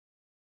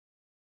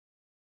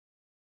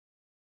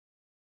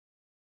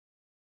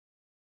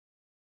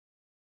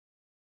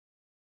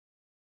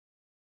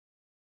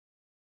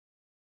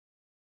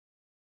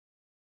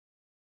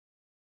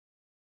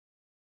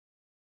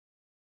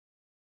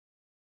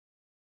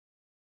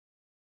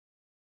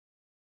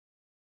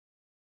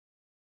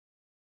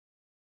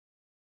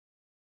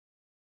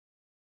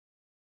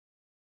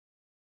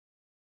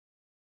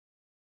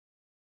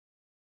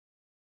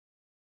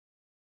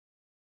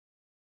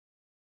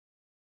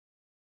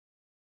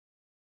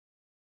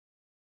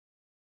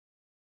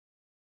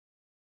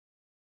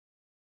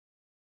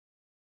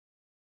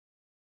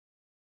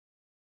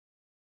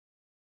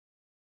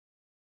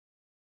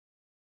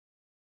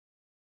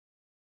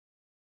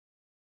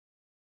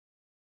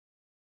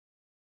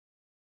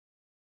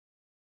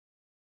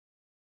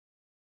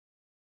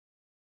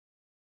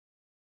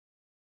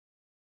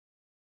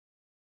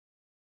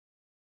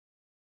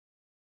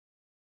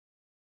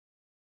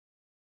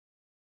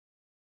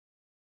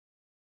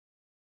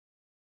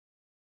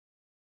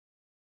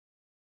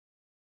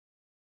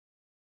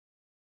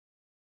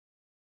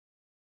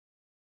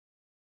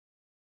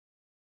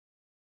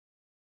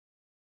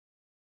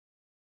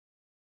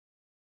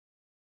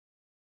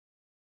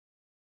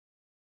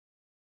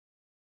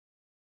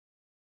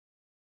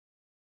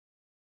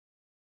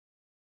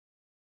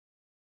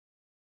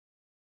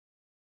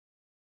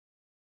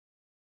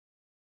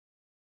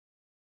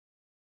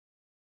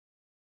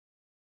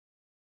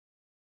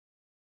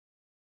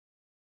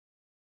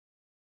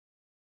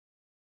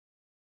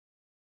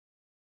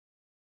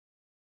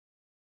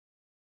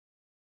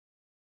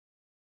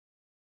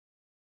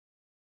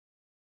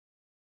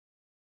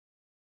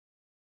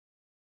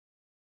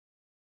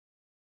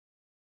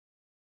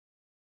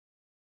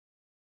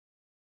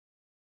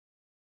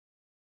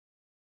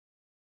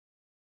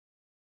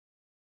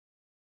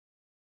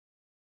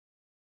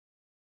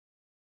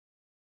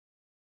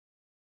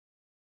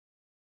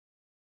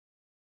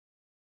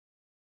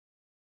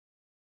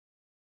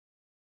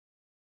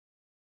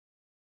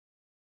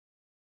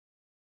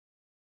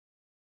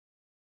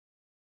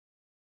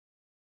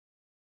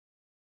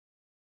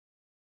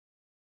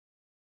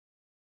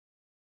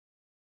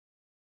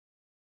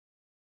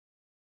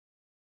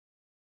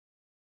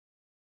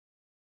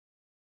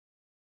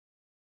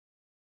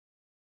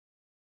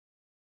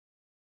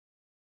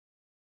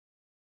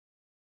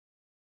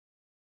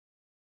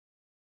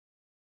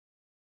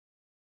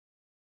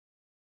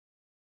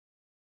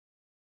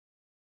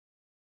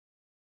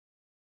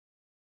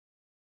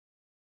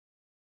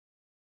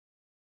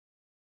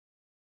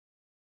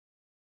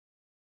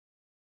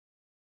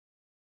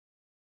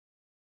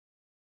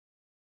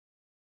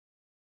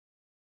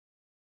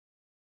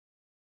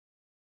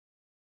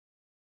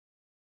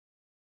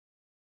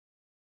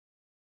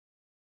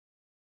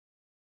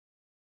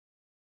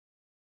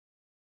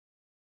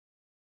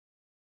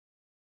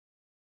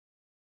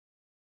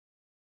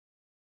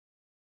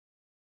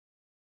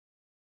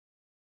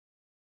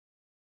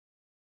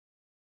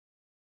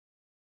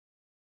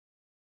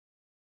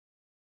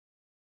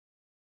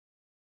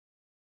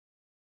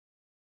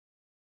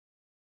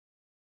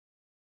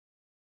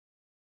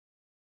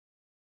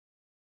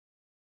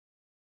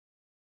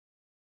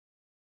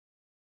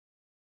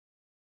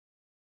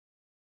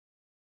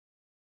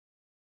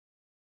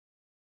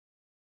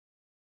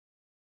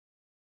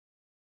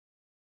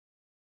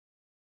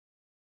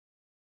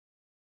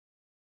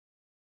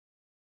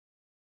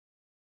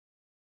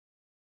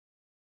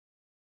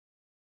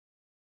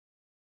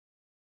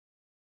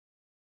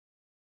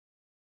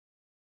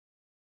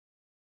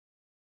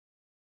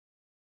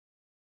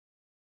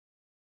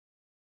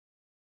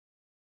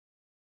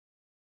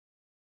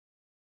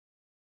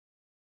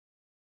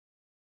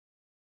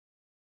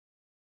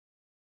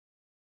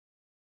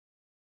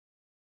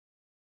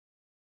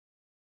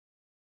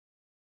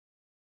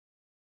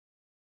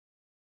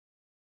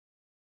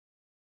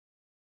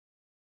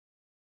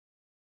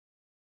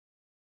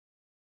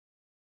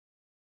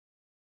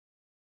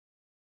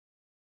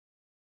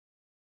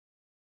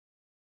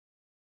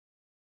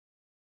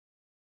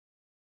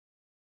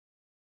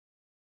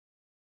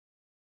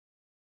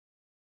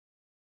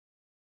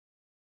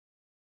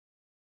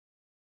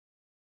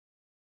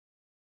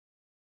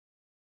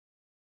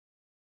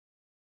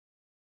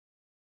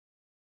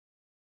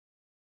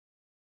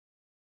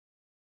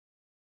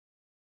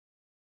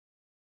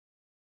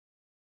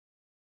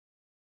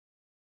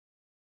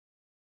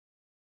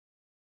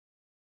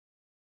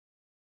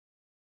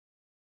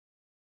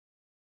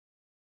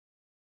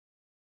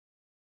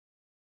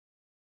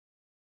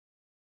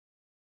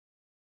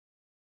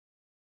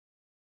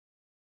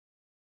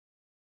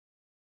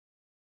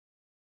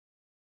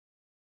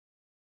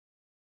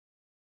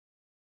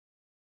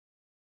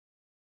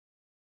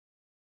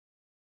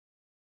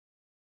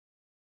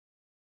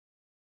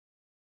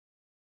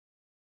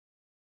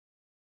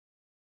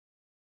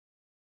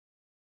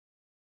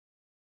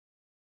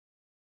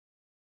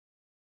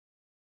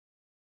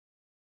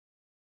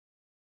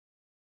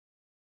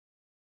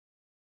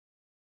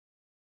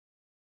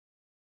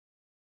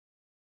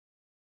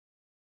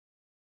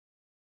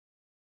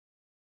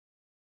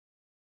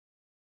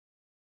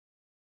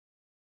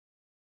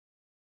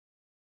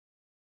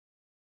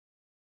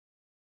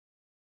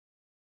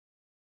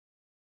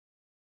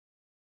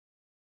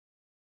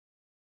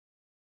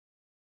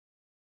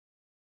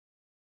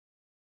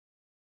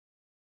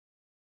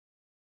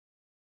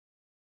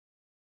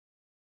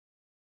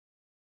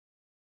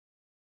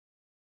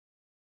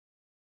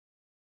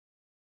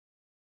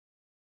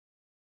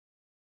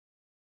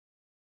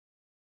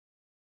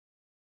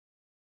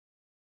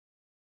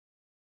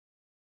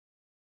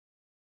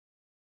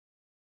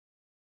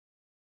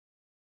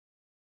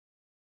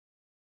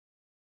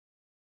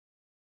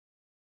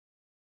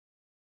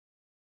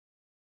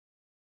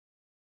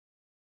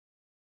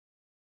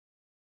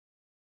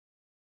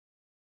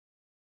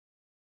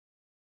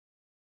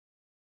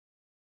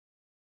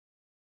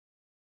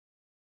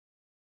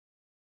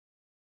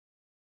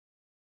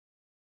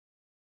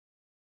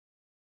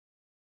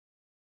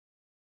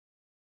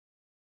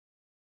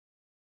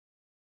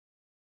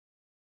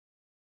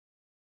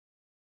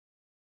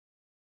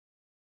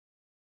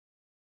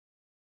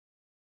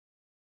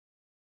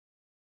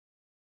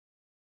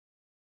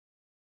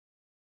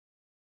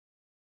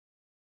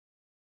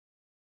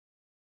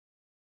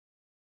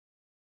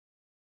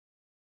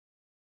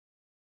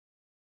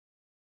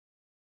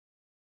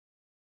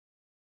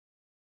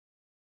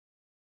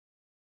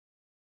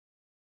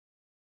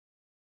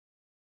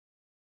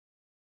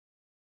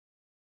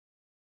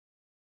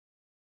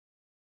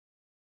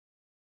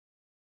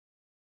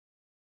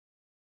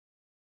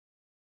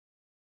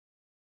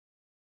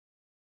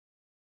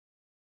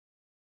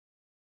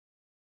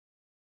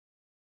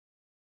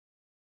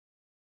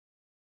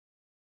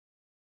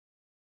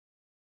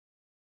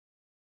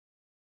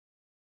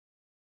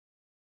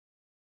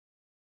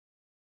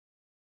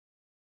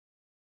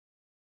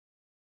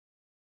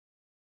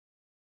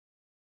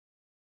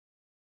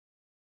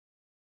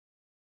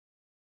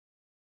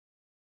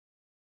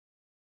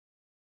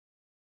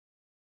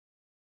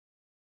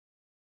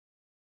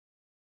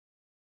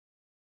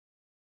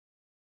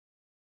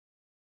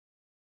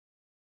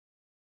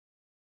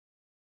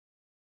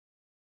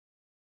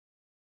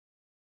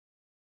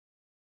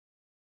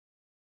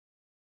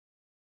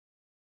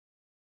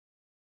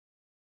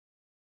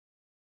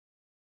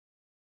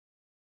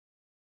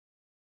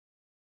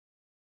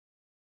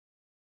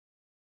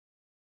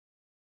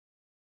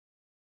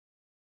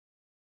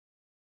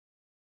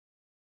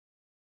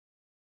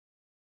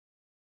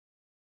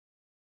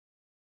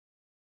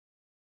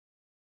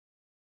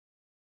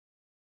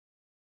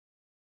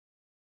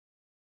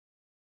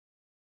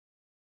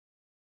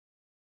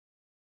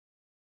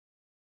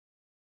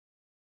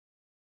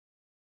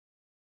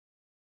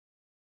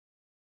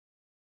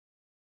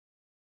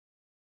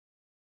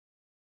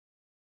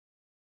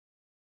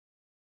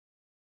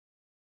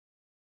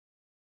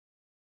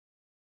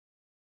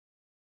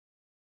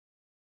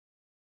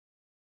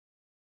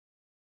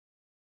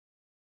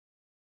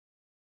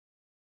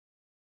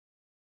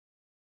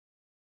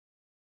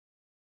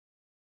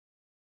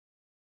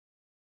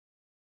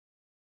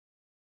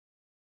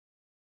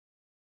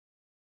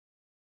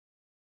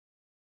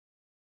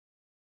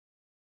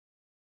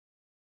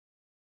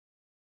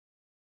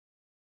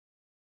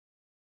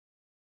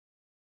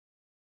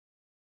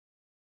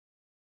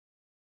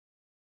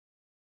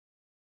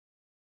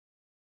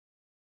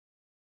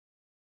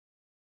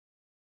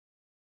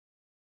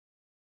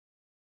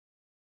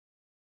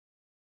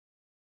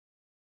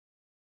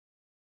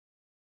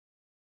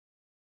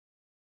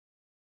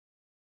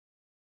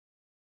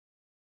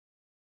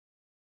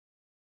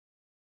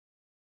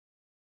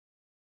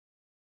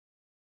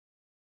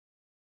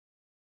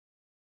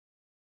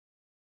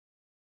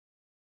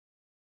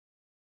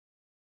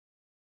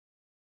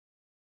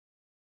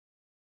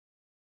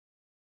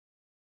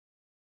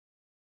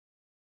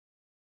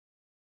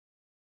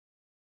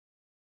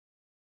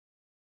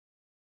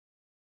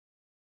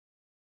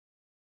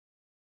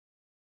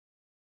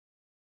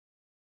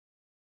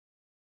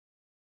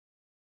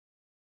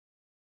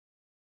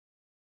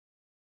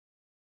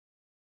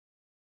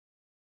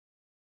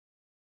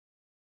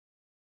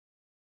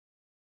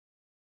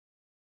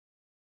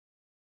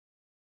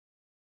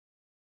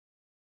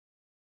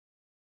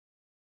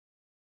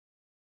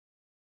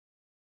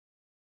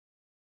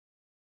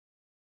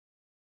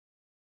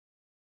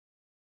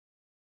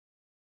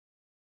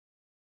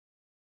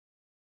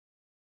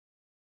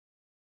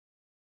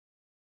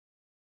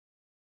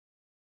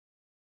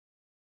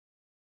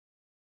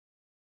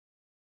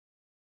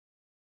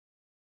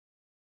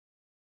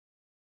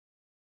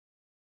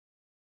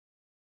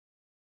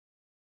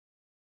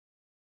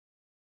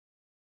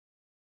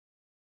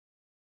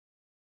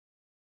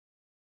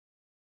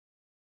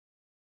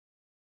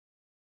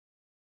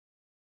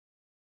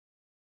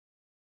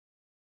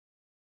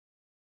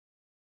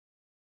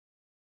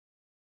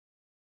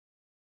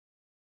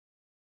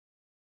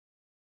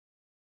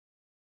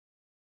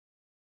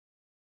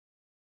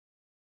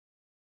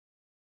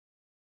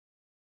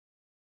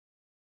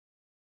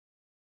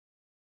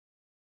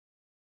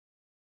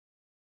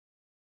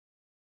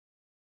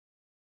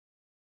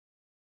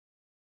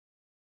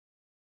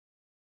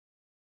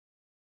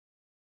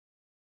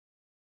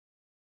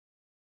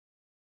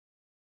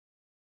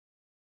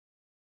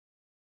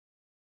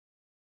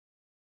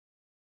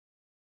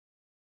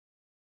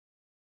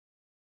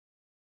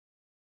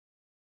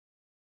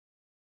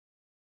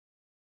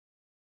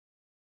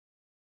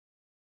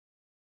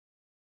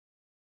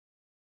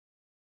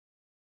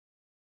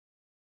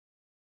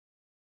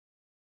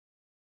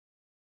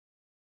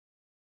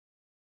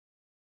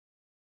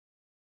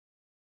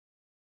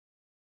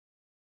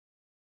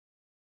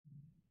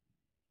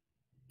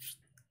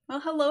Well,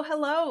 hello,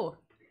 hello.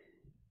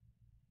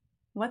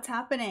 What's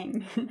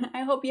happening?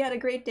 I hope you had a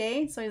great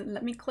day. So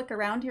let me click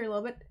around here a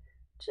little bit.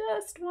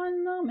 Just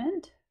one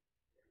moment.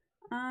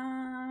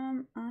 I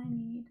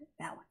need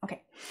that one.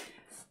 Okay.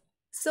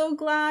 So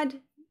glad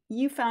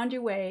you found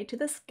your way to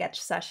the sketch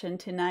session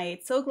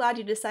tonight. So glad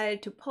you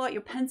decided to pull out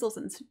your pencils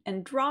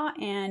and draw.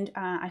 And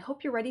I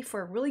hope you're ready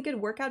for a really good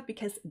workout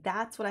because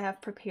that's what I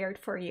have prepared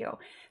for you.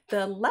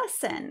 The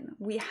lesson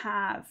we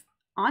have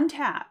on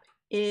tap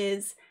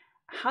is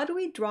how do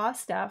we draw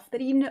stuff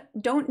that you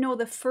don't know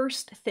the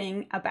first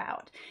thing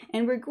about?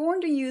 And we're going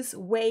to use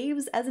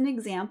waves as an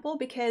example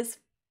because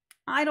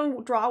I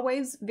don't draw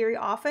waves very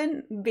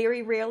often.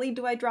 Very rarely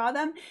do I draw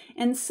them.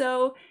 And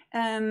so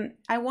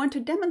I want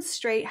to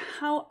demonstrate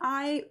how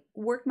I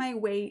work my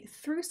way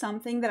through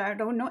something that I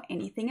don't know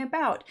anything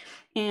about.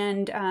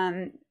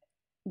 And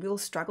we'll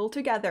struggle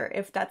together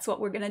if that's what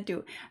we're going to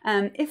do.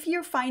 If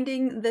you're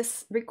finding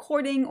this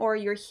recording or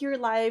you're here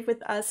live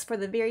with us for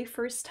the very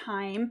first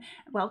time,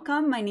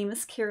 welcome. My name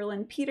is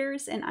Carolyn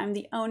Peters and I'm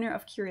the owner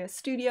of Curious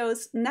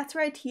Studios, and that's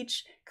where I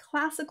teach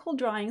classical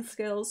drawing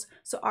skills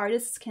so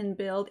artists can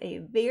build a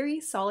very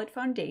solid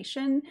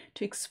foundation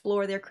to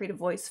explore their creative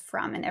voice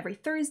from. And every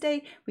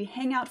Thursday we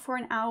hang out for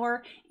an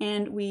hour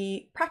and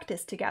we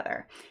practice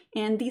together.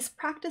 And these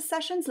practice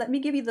sessions, let me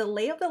give you the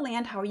lay of the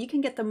land, how you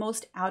can get the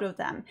most out of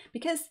them,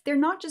 because they're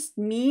not just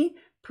me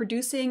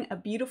producing a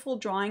beautiful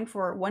drawing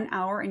for 1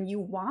 hour and you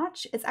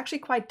watch. It's actually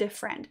quite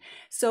different.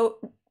 So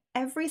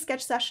every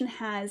sketch session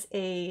has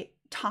a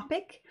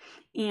topic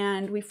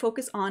and we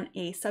focus on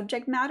a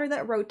subject matter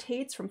that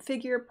rotates from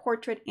figure,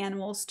 portrait,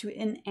 animals to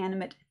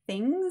inanimate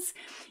things.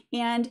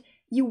 And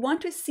you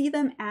want to see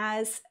them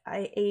as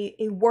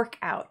a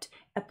workout,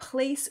 a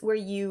place where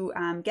you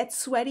get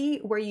sweaty,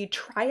 where you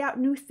try out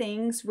new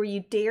things, where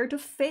you dare to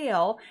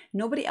fail.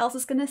 Nobody else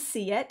is going to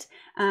see it.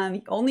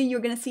 Only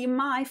you're going to see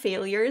my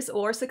failures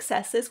or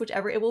successes,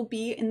 whichever it will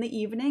be in the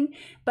evening.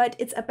 But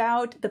it's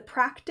about the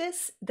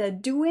practice, the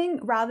doing,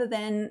 rather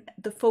than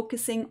the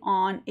focusing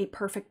on a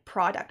perfect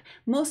product.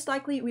 Most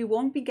likely we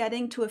won't be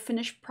getting to a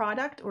finished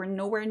product or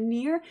nowhere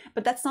near,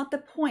 but that's not the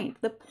point.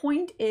 The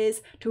point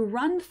is to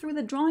run through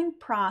the drawing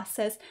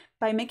process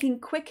by making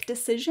quick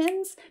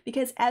decisions,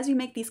 because as you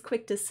make these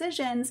quick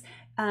decisions,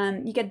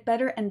 you get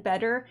better and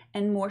better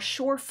and more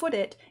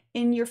sure-footed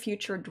in your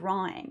future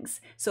drawings.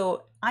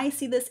 So I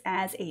see this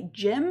as a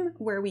gym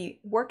where we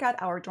work out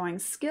our drawing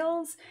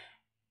skills,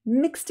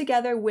 mixed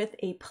together with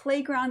a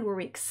playground where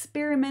we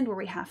experiment, where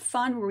we have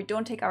fun, where we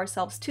don't take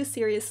ourselves too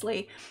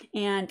seriously.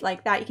 And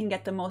like that, you can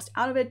get the most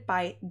out of it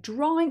by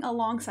drawing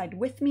alongside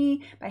with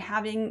me, by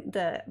having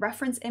the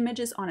reference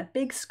images on a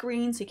big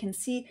screen so you can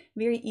see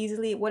very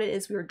easily what it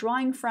is we were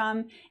drawing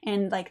from.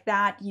 And like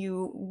that,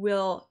 you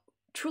will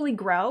truly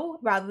grow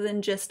rather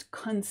than just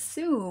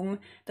consume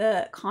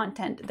the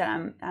content that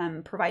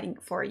I'm providing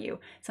for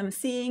you. So I'm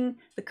seeing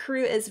the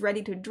crew is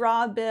ready to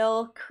draw.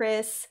 Bill,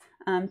 Chris,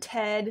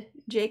 Ted,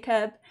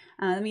 Jacob.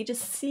 Let me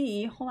just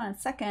see. Hold on a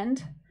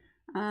second.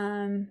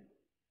 Oh,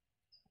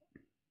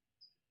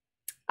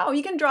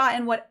 you can draw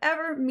in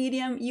whatever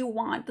medium you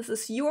want. This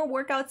is your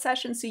workout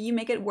session, so you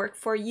make it work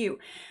for you.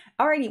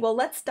 Alrighty, well,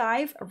 let's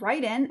dive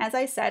right in. As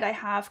I said, I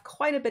have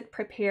quite a bit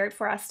prepared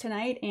for us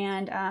tonight,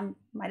 and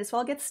might as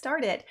well get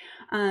started.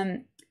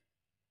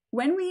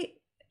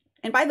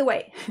 And by the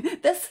way,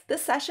 this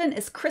session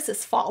is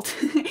Chris's fault.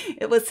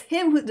 It was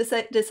him who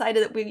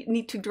decided that we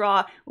need to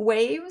draw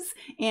waves,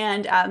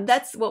 and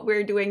that's what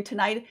we're doing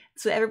tonight.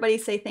 So everybody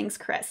say thanks,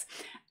 Chris.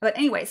 But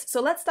anyways,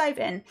 so let's dive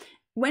in.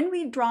 When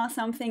we draw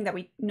something that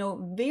we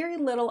know very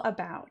little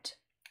about,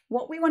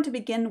 what we want to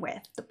begin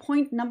with, the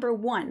point number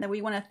one that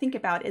we want to think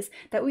about is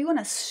that we want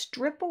to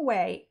strip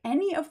away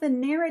any of the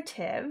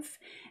narrative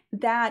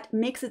that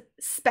makes it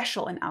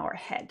special in our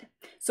head.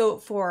 So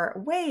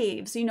for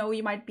waves,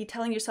 you might be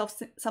telling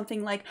yourself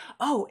something like,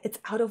 oh, it's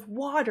out of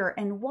water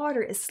and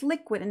water is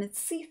liquid and it's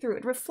see-through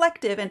and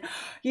reflective. And,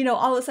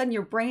 all of a sudden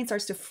your brain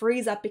starts to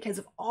freeze up because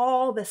of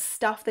all the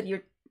stuff that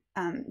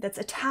that's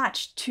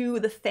attached to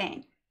the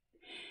thing.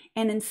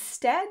 And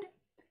instead,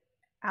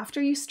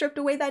 after you stripped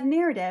away that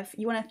narrative,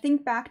 you want to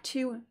think back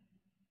to,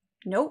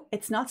 no,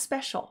 it's not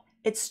special.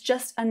 It's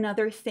just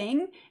another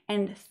thing,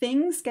 and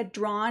things get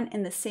drawn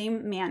in the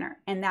same manner.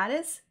 And that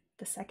is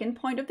the second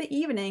point of the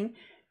evening.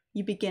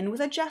 You begin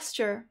with a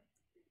gesture.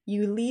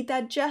 You lead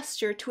that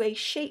gesture to a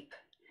shape.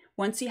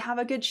 Once you have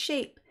a good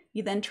shape,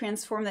 you then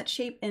transform that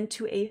shape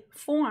into a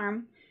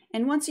form.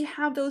 And once you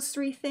have those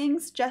three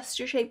things,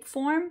 gesture, shape,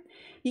 form,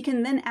 you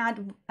can then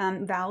add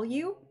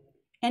value.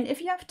 And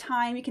if you have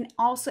time, you can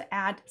also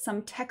add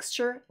some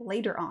texture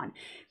later on.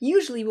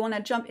 Usually we want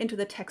to jump into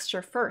the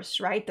texture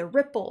first, right? The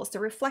ripples, the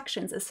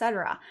reflections,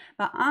 etc.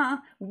 But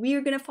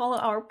we're going to follow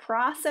our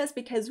process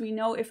because we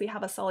know if we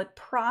have a solid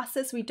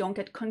process, we don't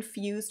get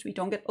confused, we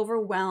don't get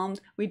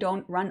overwhelmed, we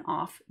don't run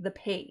off the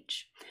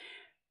page.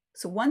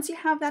 So once you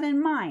have that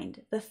in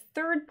mind, the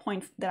third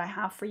point that I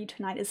have for you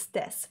tonight is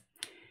this.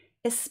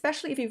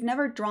 Especially if you've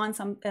never drawn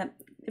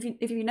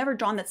if you've never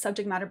drawn that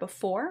subject matter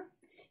before,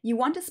 you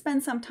want to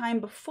spend some time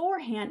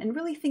beforehand and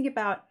really think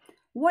about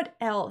what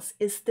else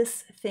is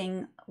this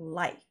thing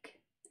like?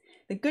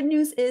 The good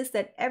news is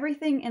that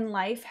everything in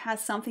life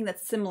has something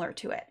that's similar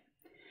to it.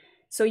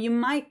 So you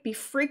might be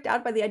freaked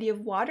out by the idea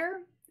of water,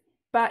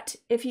 but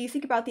if you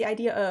think about the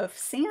idea of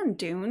sand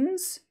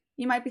dunes,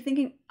 you might be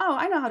thinking, oh,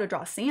 I know how to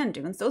draw sand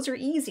dunes. Those are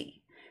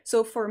easy.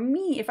 So for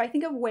me, if I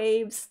think of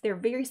waves, they're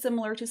very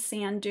similar to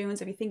sand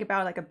dunes. If you think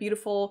about like a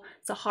beautiful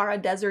Sahara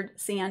Desert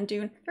sand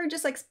dune, they're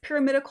just like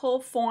pyramidical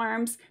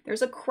forms.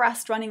 There's a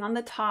crest running on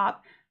the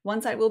top.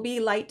 One side will be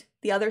light,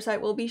 the other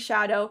side will be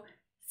shadow.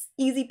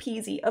 Easy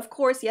peasy. Of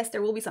course, yes,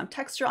 there will be some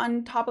texture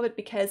on top of it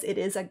because it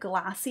is a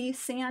glassy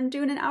sand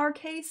dune in our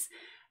case.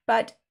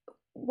 But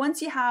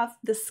once you have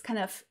this kind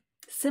of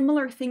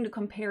similar thing to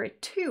compare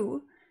it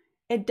to,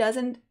 it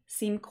doesn't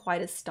seem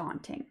quite as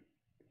daunting.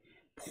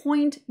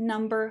 Point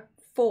number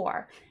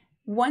 4.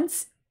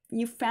 Once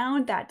you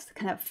found that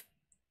kind of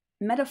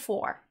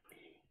metaphor,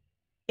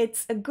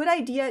 it's a good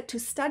idea to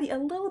study a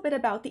little bit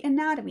about the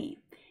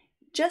anatomy.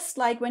 Just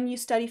like when you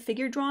study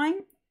figure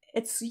drawing,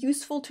 it's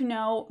useful to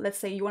know, let's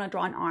say you want to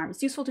draw an arm.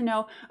 It's useful to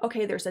know,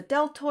 okay, there's a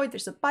deltoid,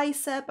 there's a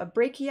bicep, a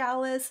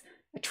brachialis,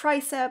 a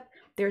tricep,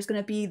 there's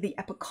going to be the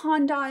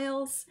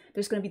epicondyles,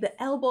 there's going to be the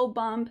elbow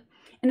bump.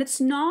 And it's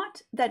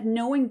not that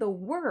knowing the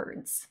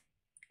words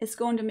is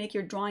going to make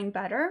your drawing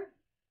better,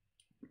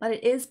 but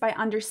it is by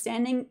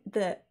understanding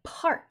the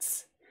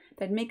parts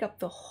that make up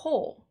the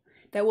whole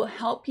that will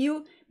help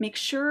you make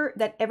sure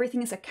that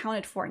everything is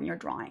accounted for in your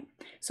drawing.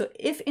 So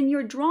if in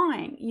your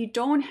drawing you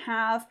don't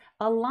have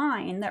a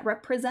line that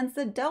represents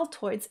the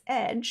deltoid's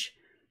edge,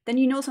 then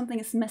you know something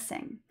is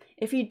missing.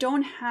 If you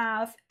don't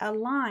have a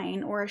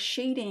line or a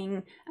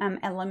shading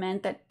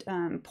element that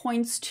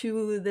points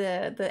to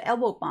the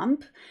elbow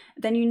bump,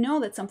 then you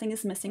know that something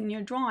is missing in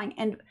your drawing.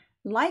 And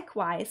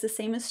likewise, the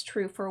same is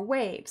true for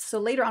waves. So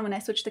later on, when I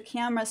switch the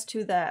cameras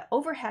to the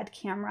overhead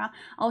camera,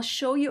 I'll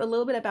show you a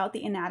little bit about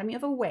the anatomy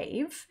of a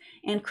wave,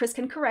 and Chris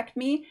can correct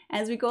me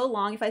as we go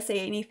along if I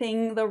say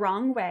anything the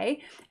wrong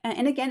way.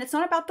 And again, it's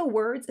not about the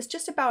words, it's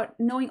just about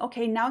knowing,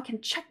 okay, now I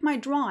can check my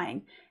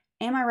drawing.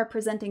 Am I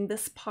representing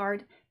this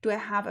part? Do I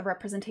have a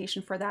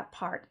representation for that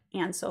part?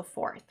 And so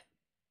forth.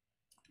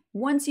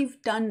 Once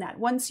you've done that,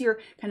 once you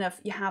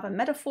have a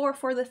metaphor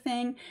for the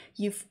thing,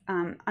 you've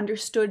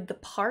understood the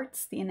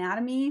parts, the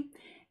anatomy,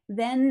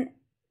 then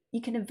you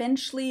can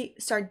eventually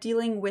start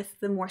dealing with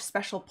the more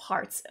special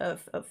parts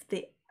of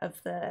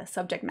the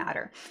subject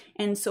matter.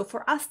 And so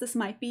for us, this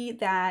might be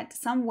that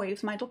some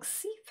waves might look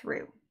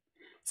see-through.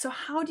 So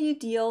how do you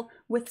deal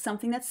with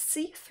something that's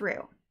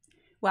see-through?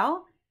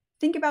 Well,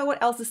 think about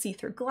what else is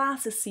see-through.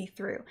 Glass is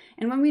see-through.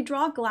 And when we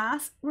draw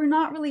glass, we're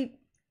not really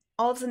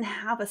all of a sudden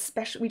have a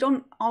special, we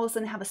don't all of a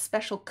sudden have a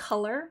special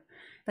color.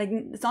 Like,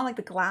 it's not like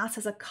the glass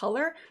has a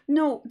color.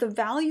 No, the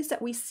values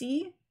that we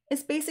see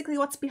is basically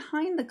what's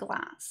behind the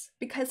glass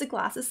because the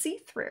glass is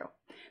see-through.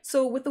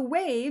 So with the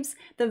waves,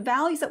 the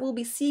values that we'll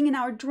be seeing in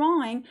our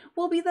drawing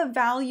will be the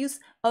values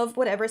of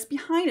whatever is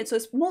behind it. So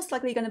it's most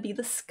likely going to be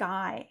the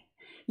sky.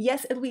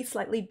 Yes, it'll be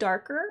slightly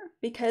darker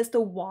because the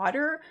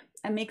water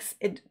makes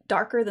it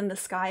darker than the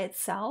sky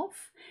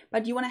itself,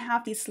 but you want to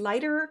have these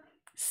lighter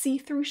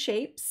see-through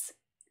shapes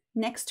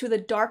next to the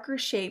darker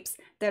shapes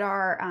that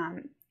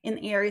are in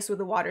areas where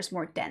the water is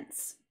more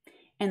dense.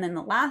 And then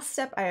the last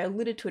step, I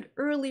alluded to it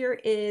earlier,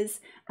 is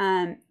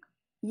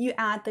you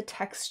add the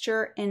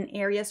texture in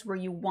areas where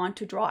you want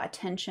to draw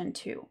attention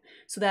to.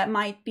 So that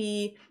might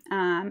be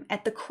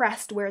at the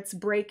crest where it's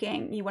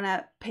breaking, you want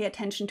to pay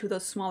attention to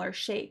those smaller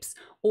shapes,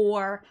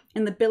 or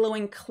in the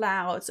billowing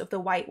clouds of the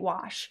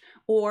whitewash,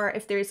 or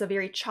if there's a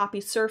very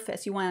choppy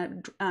surface, you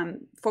want to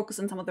focus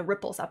on some of the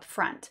ripples up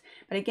front.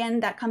 But again,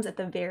 that comes at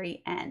the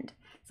very end.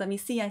 So let me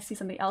see, I see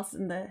somebody else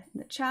in the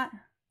chat.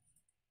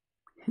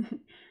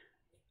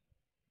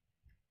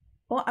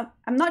 Well,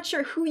 I'm not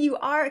sure who you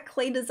are at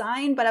Clay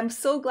Design, but I'm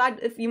so glad,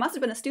 if you must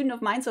have been a student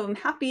of mine, so I'm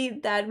happy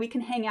that we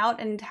can hang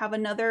out and have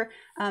another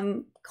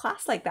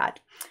class like that.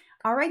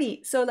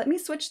 Alrighty, so let me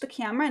switch the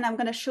camera and I'm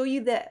going to show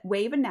you the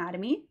wave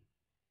anatomy.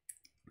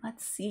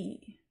 Let's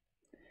see.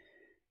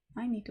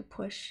 I need to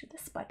push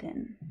this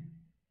button.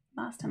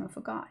 Last time I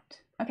forgot.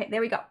 Okay,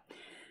 there we go.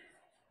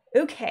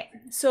 Okay,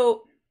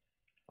 so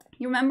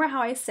you remember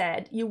how I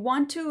said you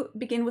want to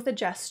begin with a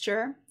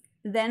gesture,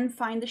 then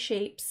find the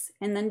shapes,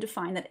 and then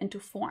define that into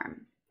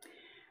form.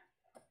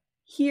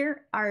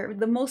 Here are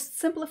the most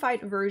simplified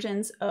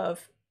versions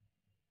of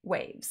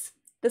waves.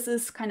 This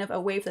is kind of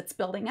a wave that's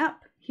building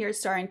up. Here it's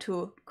starting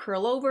to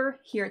curl over.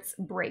 Here it's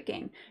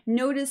breaking.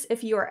 Notice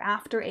if you are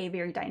after a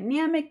very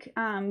dynamic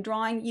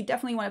drawing, you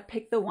definitely want to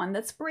pick the one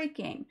that's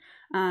breaking.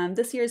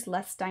 This here is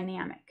less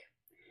dynamic.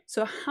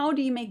 So how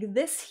do you make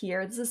this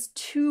here? This is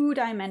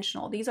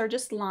two-dimensional. These are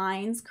just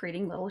lines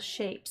creating little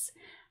shapes.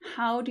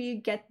 How do you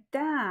get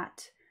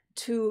that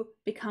to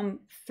become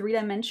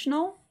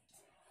three-dimensional?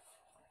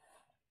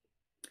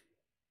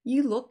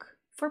 You look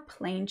for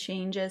plane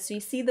changes. So you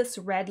see this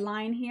red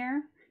line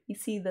here? You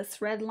see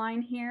this red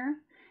line here?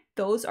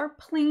 Those are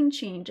plane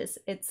changes.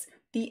 It's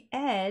the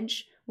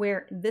edge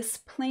where this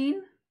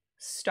plane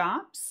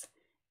stops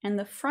and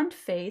the front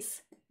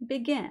face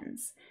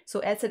begins. So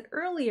as I said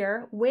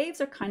earlier,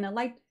 waves are kind of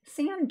like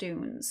sand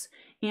dunes,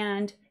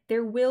 and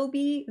there will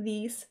be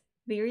these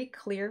very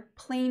clear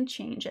plane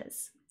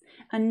changes.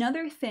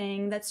 Another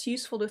thing that's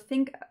useful to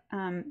think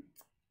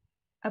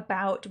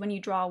about when you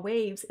draw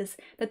waves is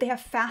that they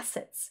have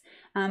facets.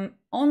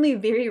 Only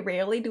very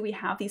rarely do we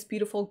have these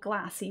beautiful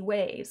glassy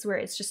waves where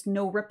it's just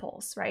no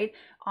ripples, right?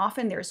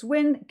 Often there's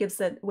wind, it gives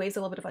the waves a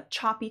little bit of a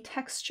choppy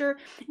texture,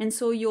 and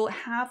so you'll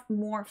have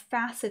more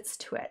facets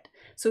to it.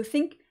 So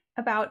think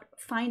about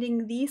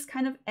finding these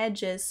kind of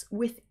edges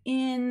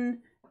within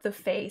the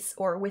face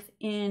or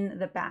within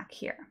the back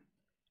here.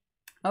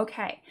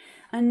 Okay,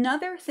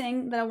 another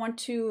thing that I want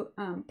to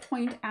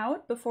point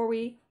out before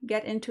we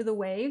get into the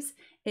waves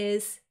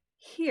is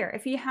here.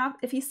 If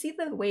you see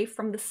the wave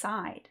from the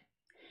side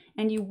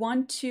and you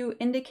want to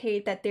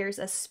indicate that there's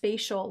a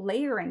spatial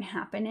layering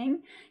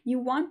happening, you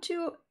want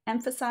to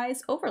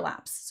emphasize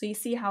overlaps. So you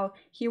see how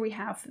here we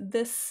have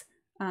this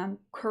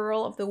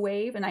curl of the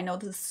wave, and I know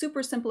this is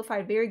super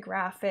simplified, very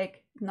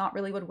graphic, not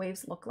really what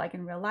waves look like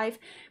in real life,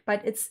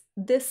 but it's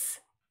this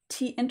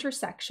T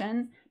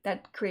intersection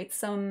that creates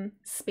some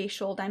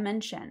spatial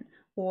dimension,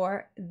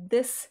 or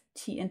this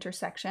T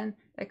intersection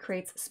that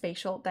creates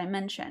spatial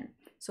dimension.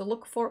 So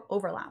look for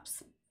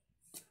overlaps.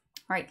 All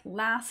right,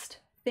 last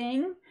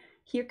thing,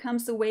 here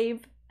comes the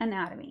wave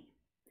anatomy.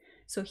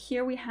 So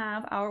here we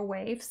have our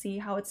wave. See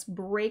how it's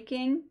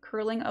breaking,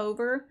 curling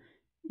over,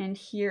 and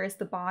here is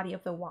the body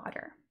of the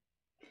water.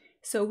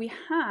 So we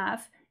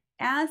have,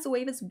 as the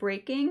wave is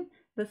breaking,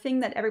 the thing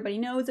that everybody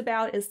knows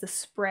about is the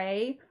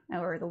spray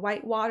or the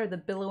white water, the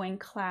billowing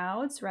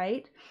clouds,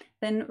 right?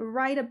 Then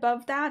right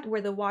above that, where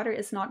the water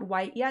is not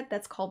white yet,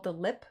 that's called the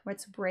lip, where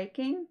it's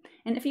breaking.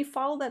 And if you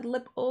follow that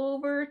lip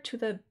over to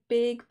the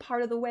big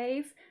part of the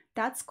wave,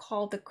 that's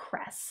called the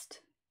crest.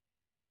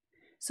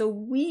 So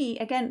we,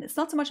 again, it's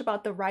not so much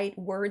about the right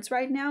words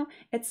right now,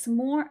 it's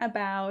more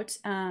about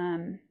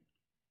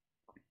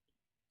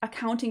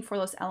accounting for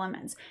those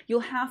elements. You'll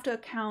have to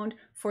account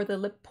for the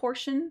lip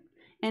portion,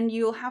 and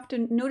you'll have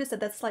to notice that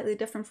that's slightly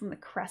different from the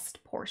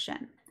crest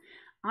portion.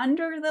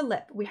 Under the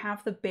lip, we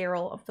have the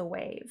barrel of the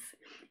wave,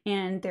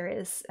 and there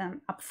is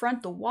up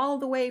front the wall of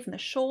the wave and the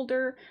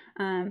shoulder,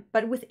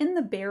 but within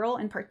the barrel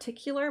in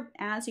particular,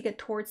 as you get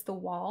towards the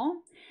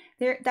wall,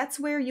 that's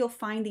where you'll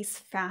find these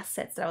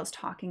facets that I was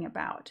talking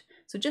about.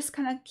 So just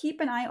kind of keep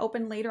an eye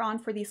open later on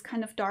for these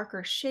kind of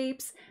darker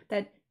shapes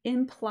that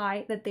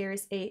imply that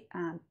there's a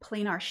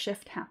planar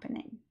shift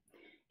happening.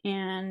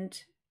 And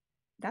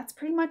that's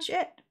pretty much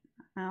it.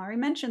 I already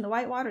mentioned the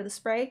white water, the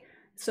spray.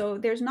 So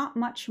there's not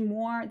much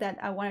more that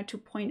I wanted to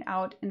point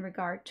out in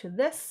regard to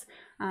this.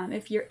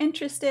 If you're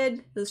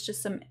interested, this is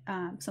just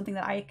something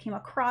that I came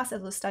across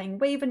as I was studying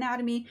wave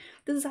anatomy.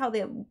 This is how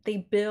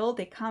they build.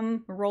 They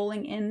come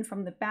rolling in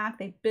from the back.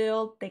 They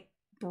build, they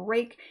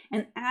break,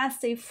 and as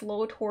they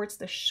flow towards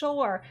the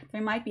shore,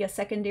 there might be a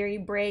secondary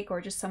break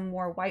or just some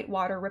more white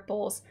water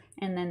ripples,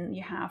 and then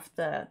you have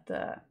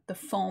the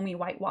foamy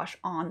whitewash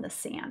on the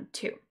sand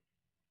too.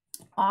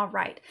 All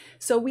right,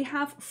 so we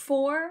have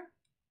 4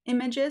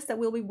 images that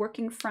we'll be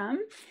working from,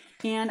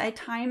 and I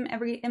time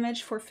every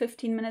image for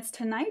 15 minutes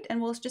tonight,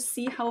 and we'll just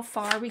see how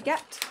far we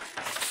get.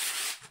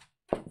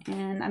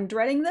 And I'm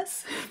dreading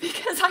this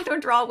because I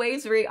don't draw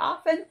waves very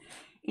often,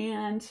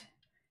 and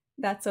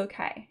that's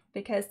okay,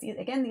 because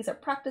these are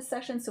practice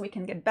sessions so we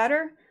can get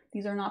better.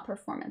 These are not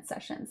performance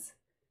sessions.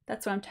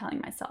 That's what I'm telling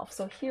myself.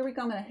 So here we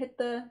go. I'm going to hit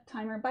the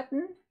timer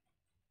button,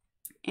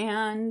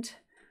 and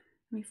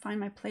let me find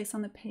my place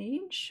on the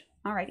page.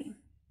 Alrighty.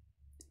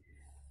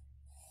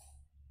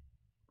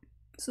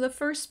 So the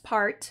first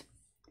part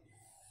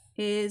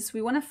is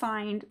we want to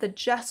find the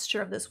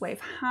gesture of this wave.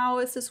 How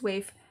is this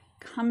wave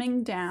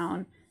coming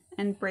down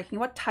and breaking?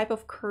 What type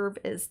of curve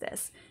is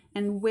this?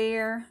 And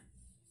where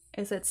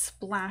is it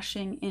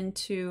splashing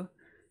into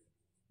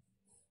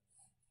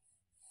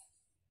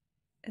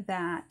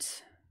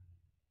that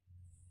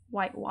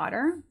white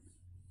water?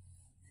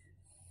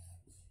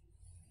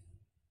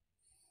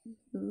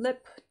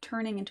 Lip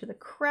turning into the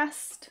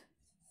crest.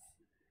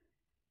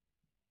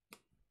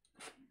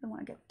 I don't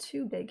want to get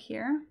too big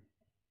here.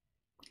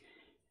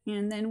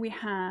 And then we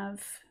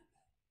have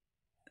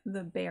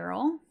the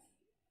barrel.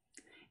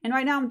 And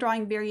right now I'm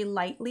drawing very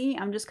lightly.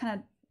 I'm just kind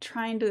of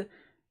trying to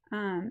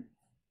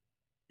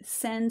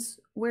sense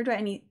where do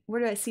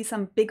I see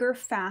some bigger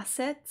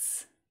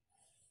facets.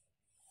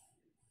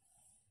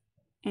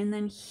 And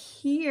then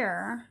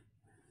here,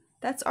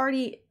 that's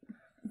already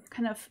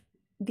kind of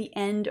the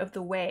end of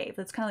the wave.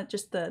 That's kind of like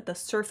just the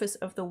surface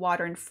of the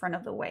water in front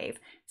of the wave.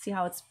 See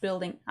how it's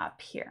building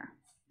up here.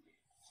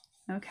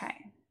 Okay,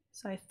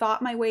 so I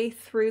thought my way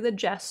through the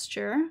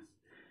gesture.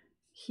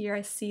 Here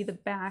I see the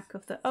back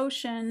of the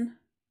ocean.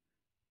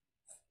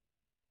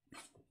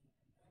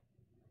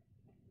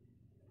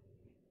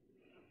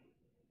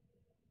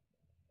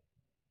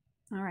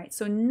 All right,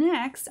 so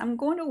next I'm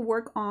going to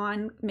work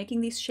on making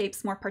these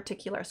shapes more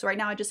particular. So right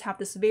now I just have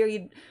this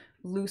very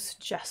loose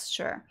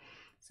gesture.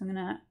 So I'm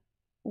gonna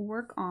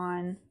work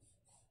on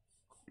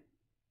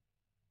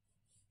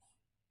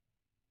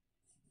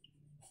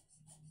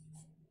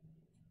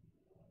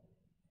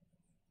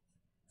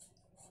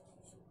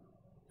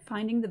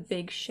finding the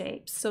big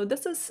shapes. So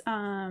this is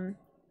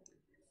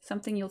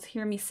something you'll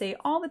hear me say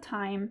all the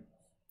time.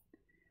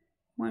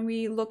 When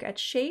we look at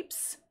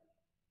shapes,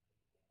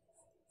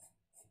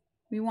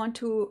 we want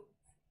to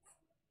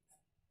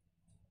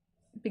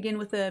begin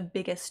with the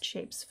biggest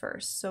shapes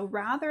first. So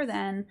rather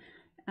than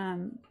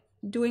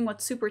doing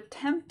what's super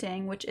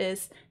tempting, which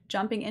is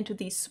jumping into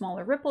these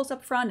smaller ripples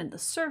up front and the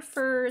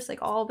surfers,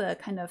 like all the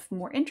kind of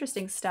more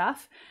interesting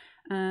stuff,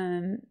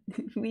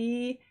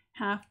 we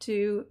have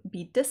to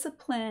be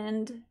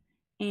disciplined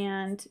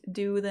and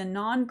do the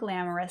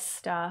non-glamorous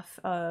stuff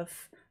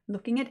of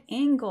looking at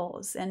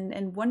angles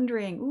and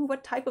wondering, ooh,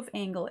 what type of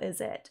angle is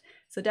it?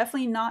 So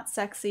definitely not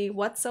sexy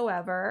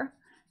whatsoever,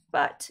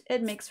 but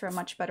it makes for a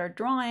much better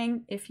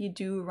drawing if you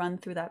do run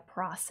through that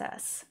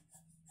process.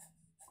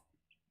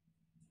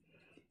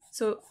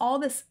 So all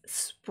this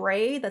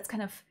spray that's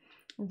kind of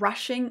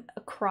rushing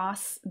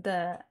across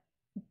the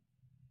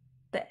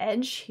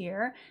edge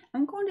here,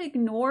 I'm going to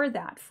ignore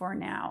that for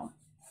now.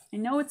 I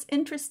know it's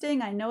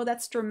interesting, I know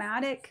that's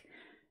dramatic,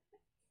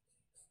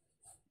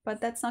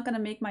 but that's not going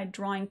to make my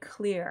drawing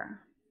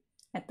clear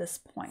at this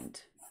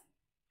point.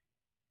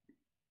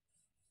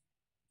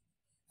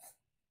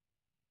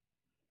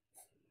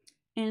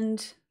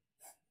 And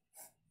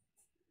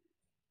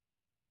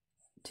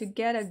to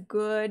get a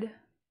good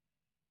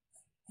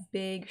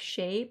big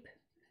shape,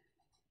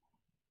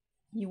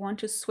 you want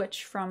to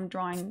switch from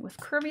drawing with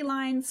curvy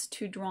lines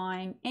to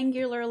drawing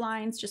angular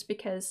lines, just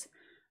because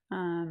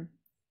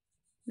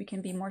we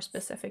can be more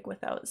specific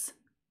with those.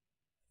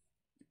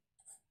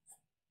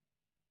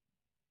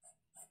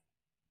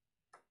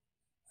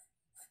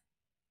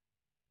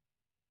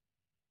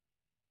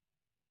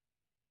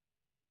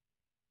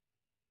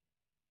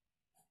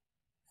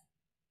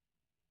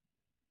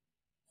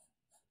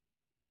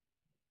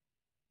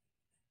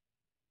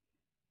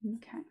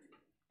 Okay,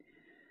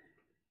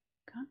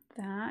 got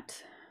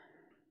that.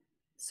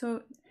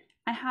 So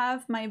I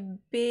have my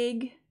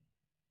big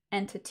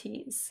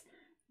entities,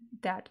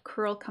 that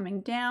curl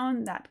coming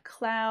down, that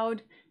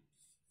cloud.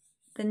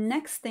 The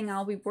next thing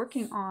I'll be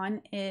working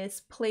on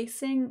is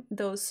placing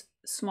those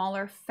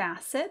smaller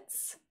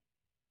facets.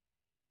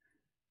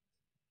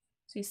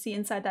 So you see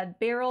inside that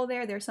barrel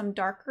there's some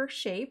darker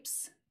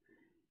shapes.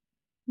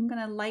 I'm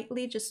gonna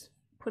lightly just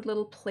put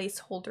little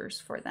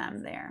placeholders for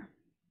them there.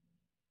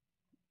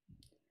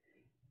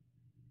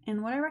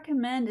 And what I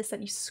recommend is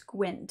that you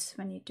squint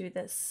when you do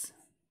this.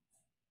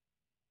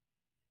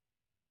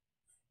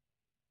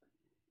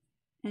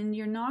 And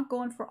you're not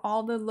going for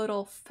all the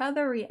little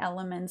feathery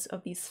elements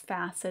of these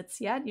facets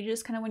yet. You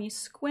just kind of, when you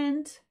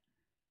squint,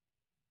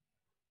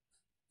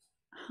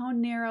 how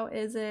narrow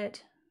is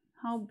it?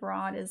 How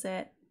broad is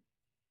it?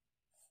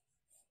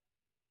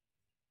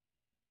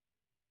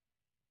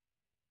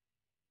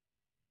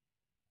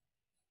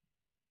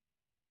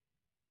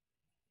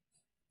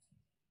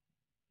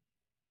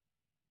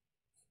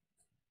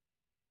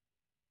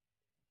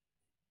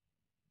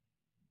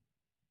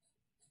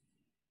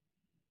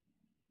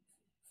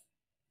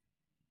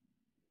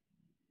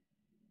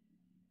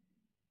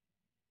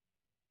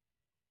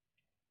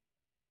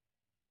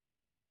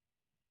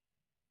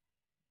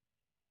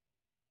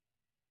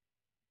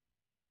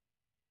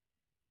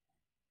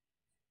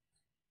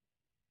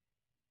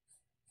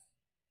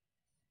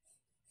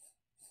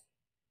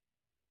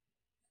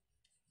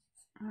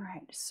 All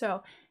right,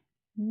 so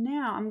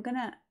now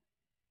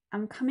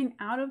I'm coming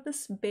out of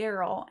this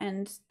barrel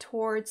and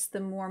towards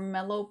the more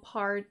mellow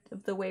part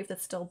of the wave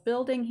that's still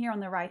building here on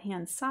the right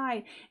hand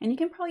side. And you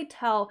can probably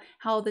tell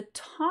how the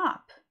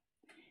top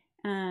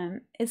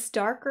is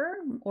darker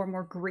or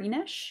more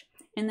greenish.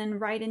 And then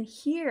right in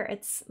here,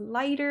 it's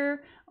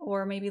lighter,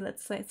 or maybe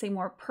let's say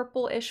more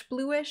purplish,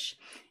 bluish.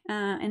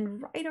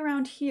 And right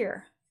around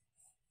here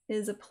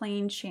is a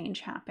plane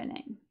change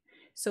happening.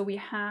 So we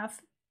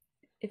have,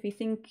 if you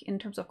think in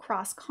terms of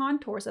cross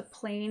contours, a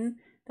plane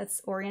that's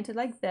oriented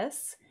like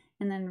this,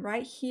 and then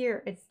right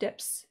here it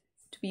dips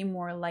to be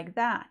more like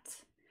that.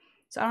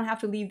 So I don't have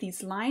to leave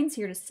these lines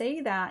here to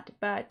say that,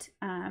 but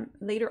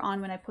later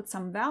on when I put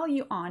some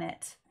value on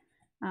it,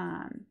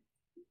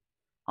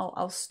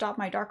 I'll stop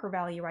my darker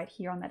value right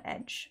here on that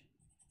edge.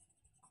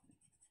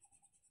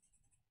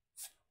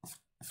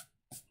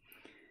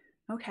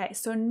 Okay,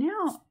 so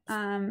now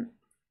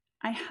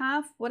I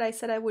have what I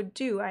said I would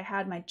do. I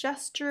had my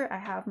gesture, I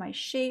have my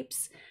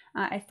shapes.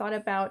 I thought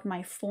about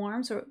my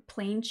forms, or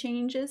plane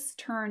changes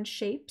turn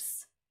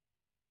shapes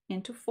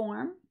into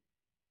form.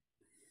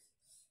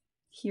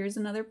 Here's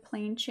another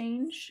plane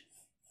change.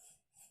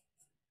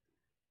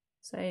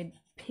 So I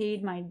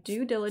paid my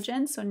due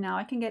diligence, so now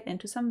I can get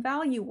into some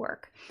value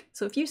work.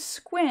 So if you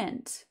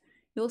squint,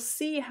 you'll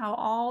see how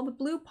all the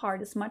blue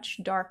part is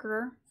much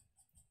darker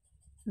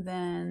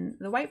than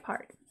the white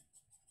part.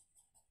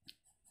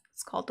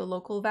 It's called the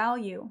local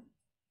value.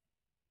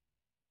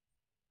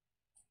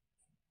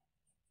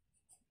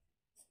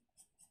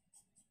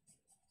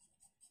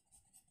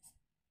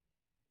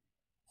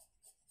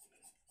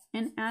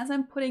 And as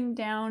I'm putting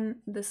down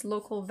this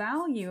local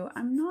value,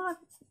 I'm not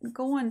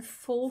going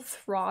full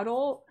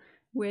throttle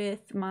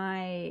with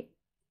my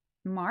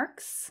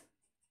marks.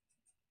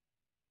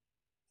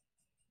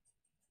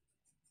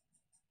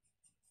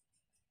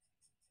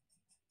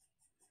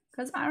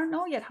 Because I don't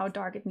know yet how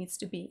dark it needs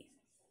to be.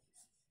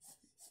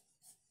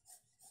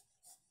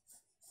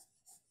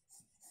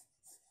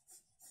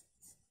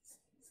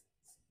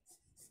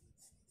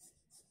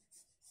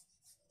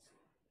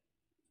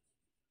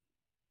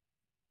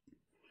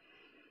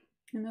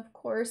 And of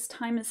course,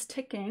 time is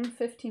ticking.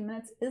 15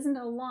 minutes isn't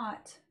a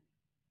lot.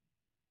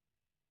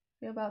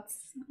 We have about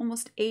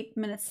almost 8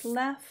 minutes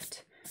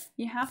left.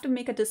 You have to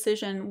make a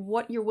decision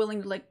what you're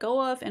willing to let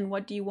go of and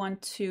what do you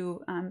want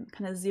to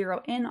kind of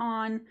zero in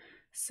on.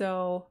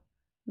 So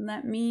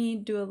let me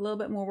do a little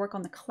bit more work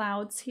on the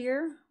clouds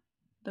here,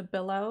 the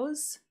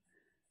billows.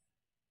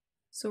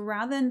 So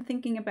rather than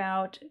thinking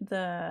about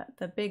the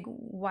big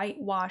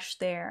whitewash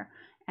there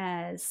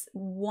as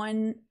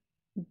one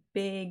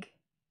big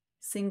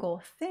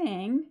single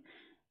thing,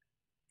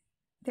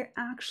 they're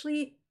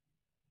actually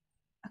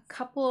a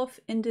couple of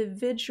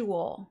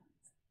individual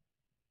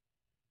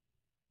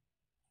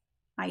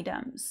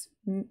items,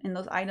 and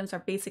those items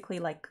are basically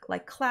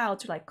like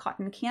clouds or like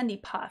cotton candy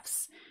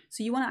puffs.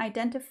 So you want to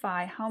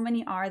identify how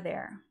many are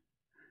there.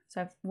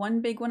 So I have one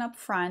big one up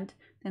front,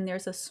 then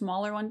there's a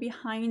smaller one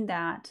behind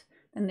that,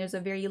 then there's a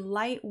very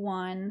light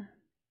one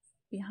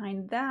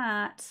behind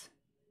that,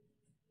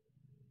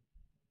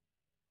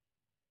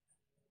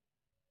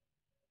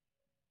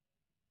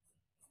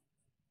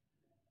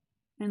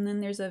 and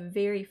then there's a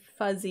very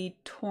fuzzy,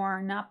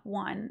 torn up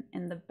one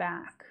in the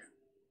back.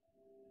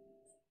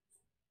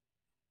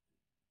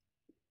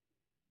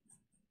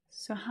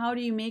 So how do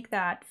you make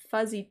that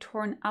fuzzy,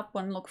 torn up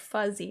one look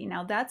fuzzy?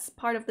 Now that's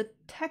part of the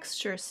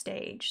texture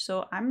stage.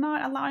 So I'm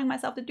not allowing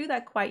myself to do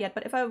that quite yet,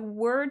 but if I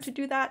were to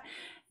do that,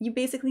 you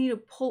basically need to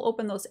pull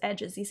open those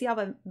edges. You see how I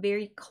have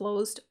very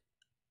closed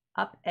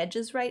up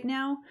edges right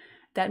now?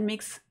 That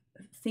makes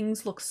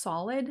things look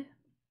solid.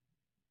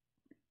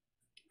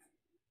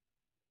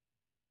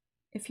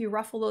 If you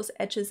ruffle those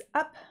edges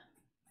up,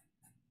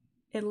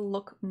 it'll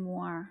look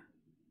more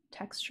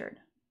textured.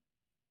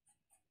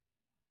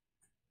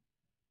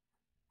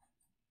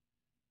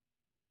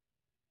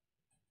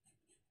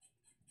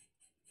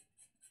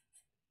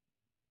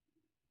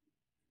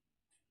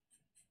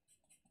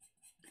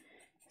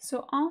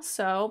 So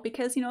also,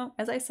 because, you know,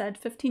 as I said,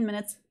 15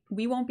 minutes,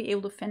 we won't be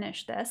able to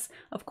finish this.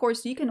 Of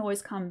course, you can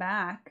always come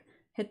back,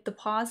 hit the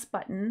pause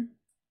button,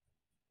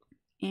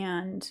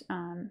 and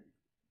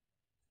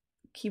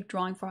keep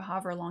drawing for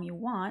however long you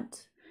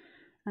want.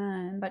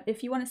 But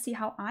if you want to see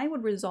how I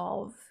would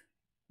resolve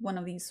one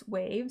of these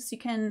waves, you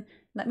can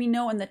let me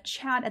know in the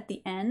chat at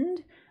the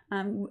end.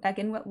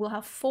 Again, we'll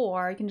have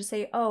 4. You can just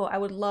say, oh, I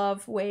would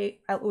love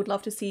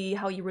to see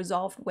how you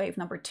resolved wave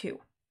number 2.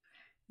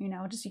 You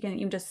know, you can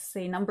even just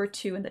say number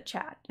 2 in the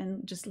chat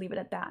and just leave it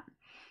at that.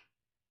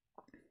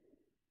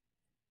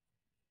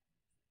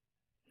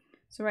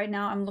 So right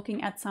now I'm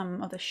looking at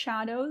some of the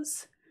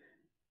shadows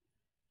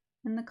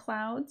in the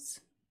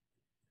clouds.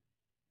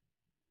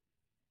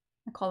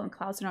 I call them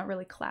clouds, they're not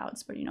really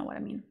clouds, but you know what I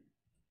mean.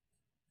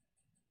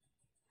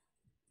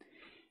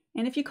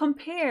 And if you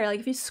compare, like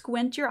if you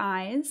squint your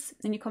eyes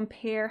and you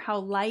compare how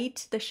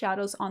light the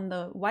shadows on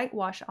the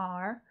whitewash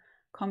are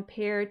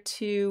compared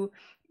to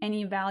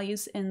any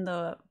values in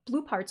the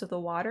blue parts of the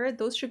water,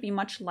 those should be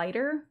much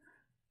lighter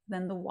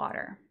than the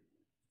water.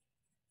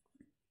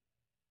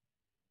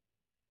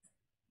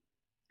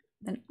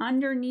 Then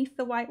underneath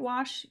the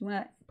whitewash, you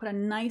want to put a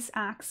nice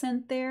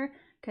accent there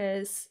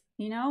because,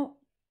 you know,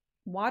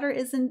 water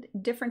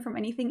isn't different from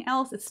anything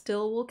else. It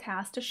still will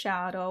cast a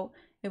shadow.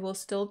 It will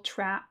still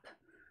trap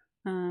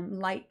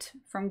light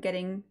from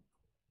getting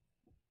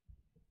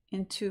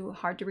into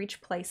hard to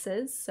reach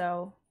places.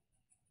 So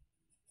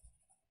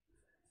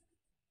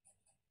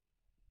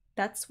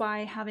that's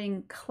why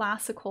having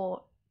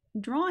classical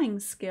drawing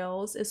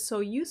skills is so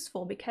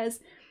useful, because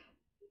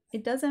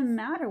it doesn't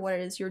matter what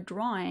it is you're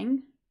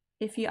drawing.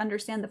 If you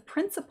understand the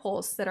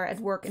principles that are at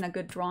work in a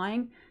good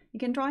drawing, you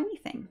can draw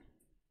anything.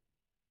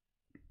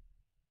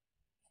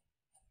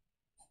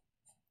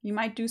 You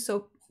might do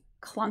so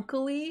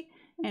clunkily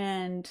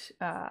and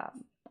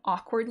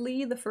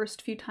awkwardly the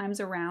first few times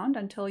around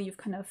until you've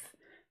kind of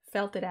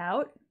felt it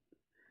out.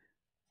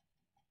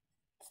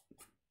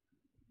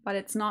 But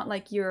it's not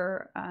like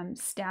you're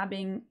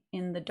stabbing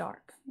in the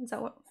dark.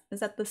 Is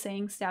that the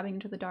saying, stabbing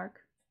into the dark?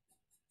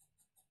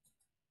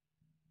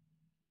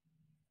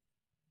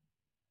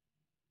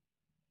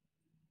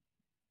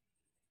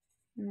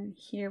 And then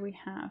here we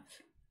have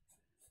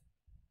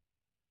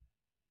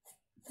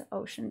the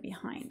ocean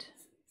behind.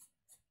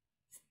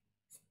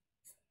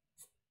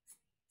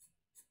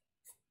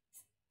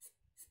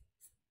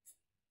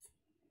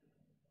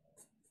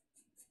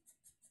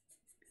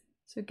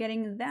 So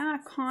getting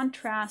that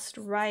contrast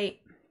right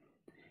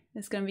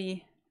is going to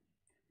be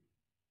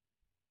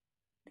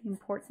the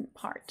important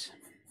part.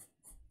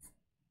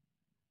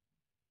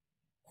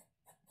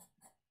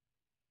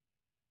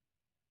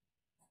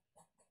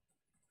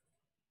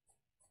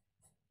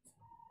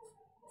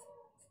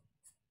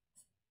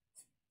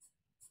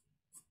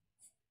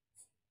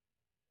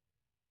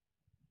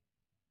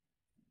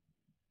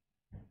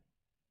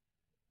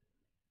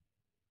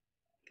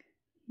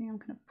 Okay, I'm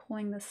kind of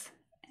pulling this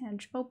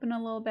edge open a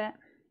little bit.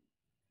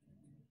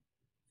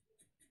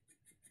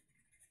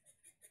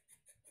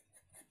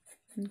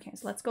 Okay,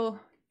 so let's go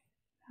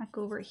back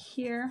over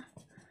here.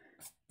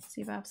 See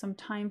if I have some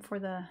time for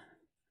the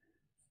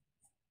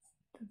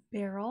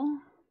barrel.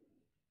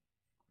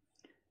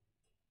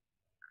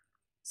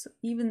 So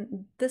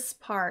even this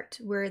part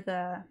where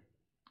the,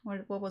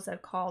 what was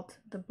that called?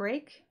 The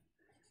break?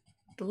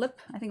 The lip?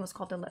 I think it was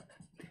called the lip.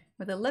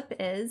 Where the lip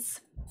is,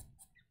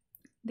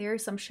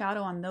 there's some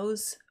shadow on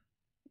those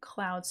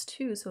clouds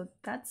too. So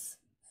that's,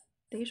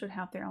 they should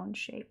have their own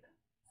shape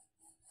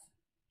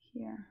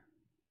here.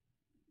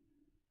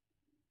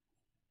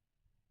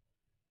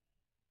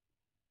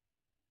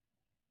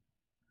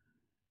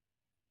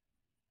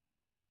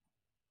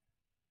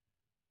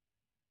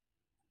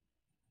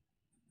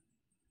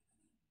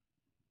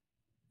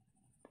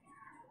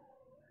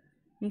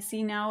 You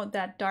see now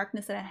that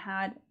darkness that I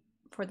had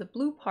for the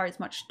blue part is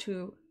much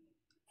too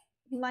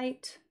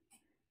light.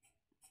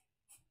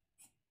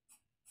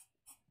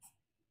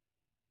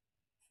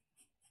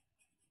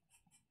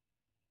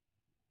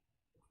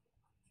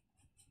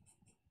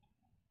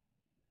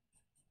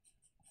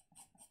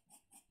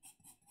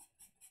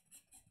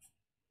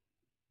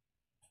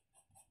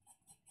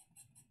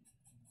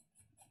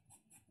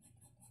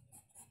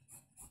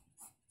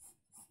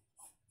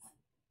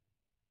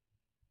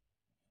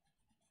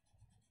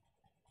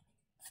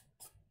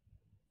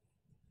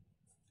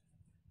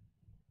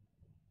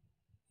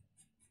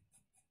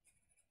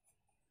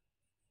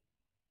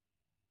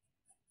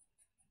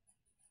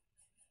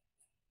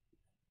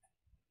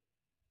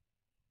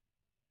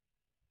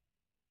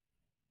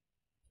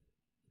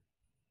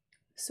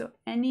 So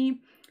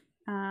any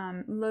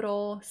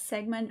little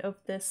segment of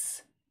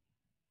this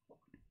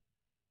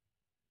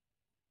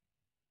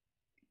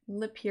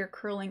lip here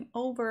curling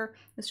over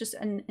is just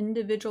an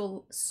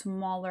individual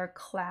smaller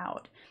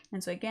cloud.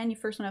 And so again, you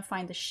first want to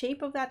find the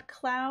shape of that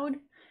cloud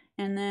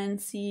and then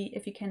see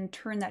if you can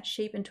turn that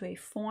shape into a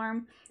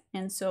form.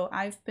 And so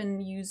I've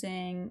been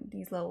using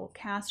these little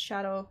cast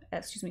shadow,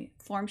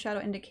 form shadow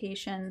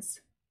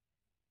indications.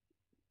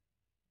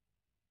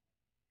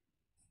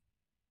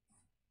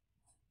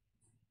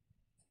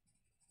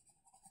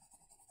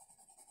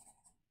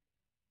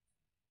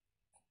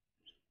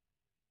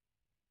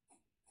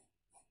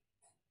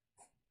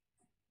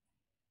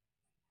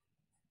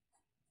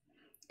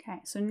 Okay,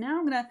 so now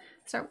I'm gonna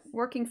start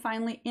working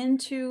finally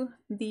into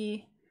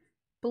the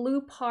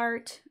blue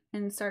part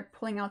and start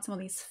pulling out some of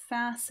these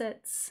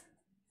facets.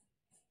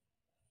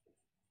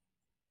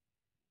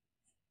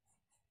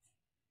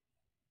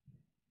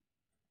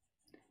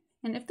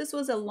 And if this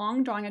was a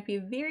long drawing, I'd be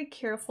very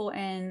careful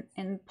in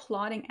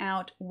plotting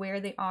out where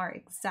they are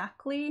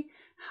exactly,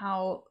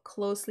 how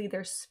closely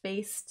they're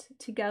spaced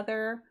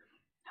together,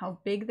 how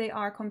big they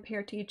are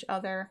compared to each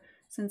other.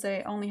 Since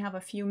I only have a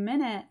few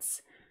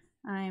minutes,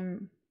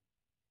 I'm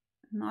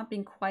not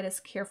being quite as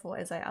careful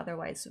as I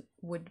otherwise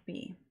would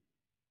be.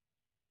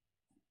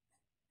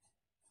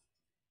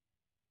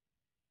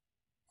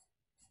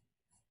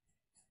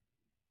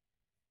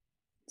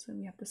 So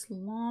we have this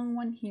long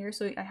one here.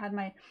 So I had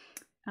my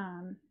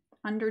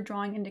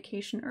underdrawing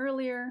indication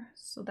earlier,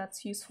 so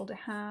that's useful to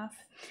have.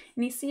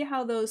 And you see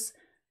how those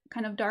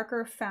kind of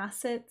darker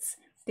facets,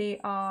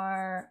 they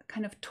are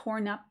kind of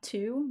torn up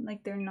too,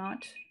 like they're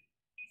not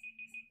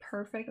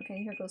perfect.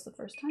 Okay, here goes the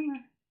first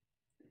timer.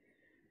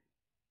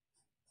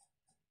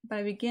 But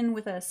I begin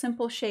with a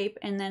simple shape,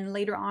 and then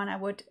later on I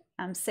would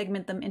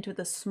segment them into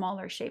the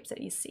smaller shapes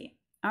that you see.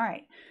 All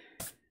right,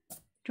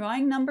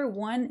 drawing number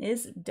 1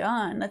 is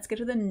done. Let's get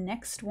to the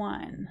next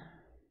one.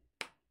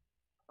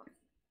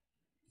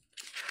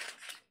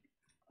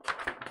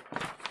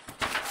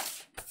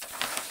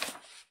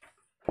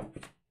 Let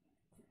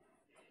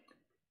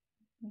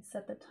me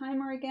set the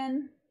timer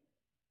again.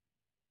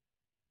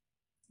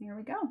 Here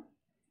we go.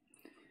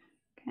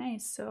 Okay,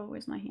 so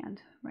where's my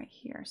hand? Right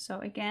here.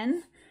 So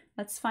again,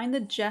 let's find the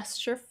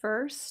gesture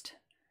first.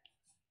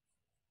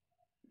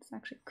 It's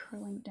actually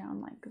curling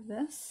down like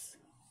this.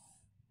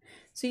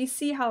 So you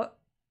see how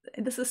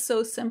this is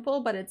so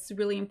simple, but it's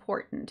really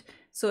important.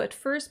 So at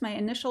first, my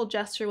initial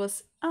gesture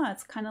was, oh,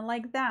 it's kind of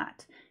like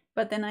that.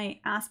 But then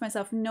I asked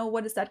myself, no,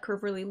 what does that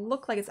curve really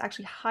look like? It's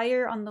actually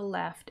higher on the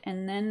left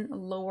and then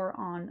lower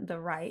on the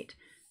right.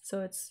 So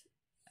it's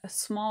a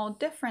small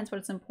difference, but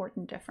it's an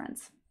important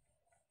difference.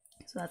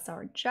 So that's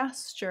our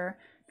gesture.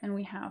 Then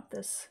we have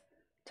this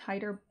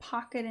tighter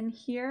pocket in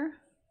here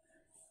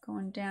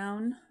going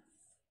down.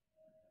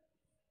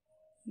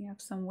 We have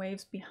some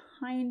waves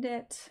behind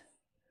it.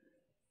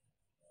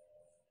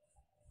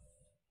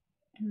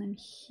 And then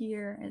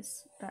here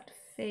is that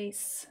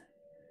face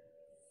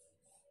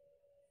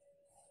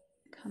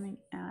coming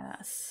at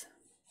us.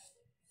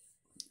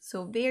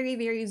 So very,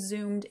 very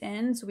zoomed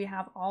in. So we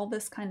have all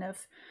this kind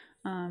of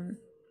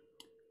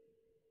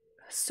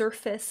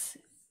surface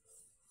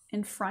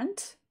in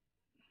front.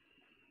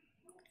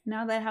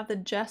 Now that I have the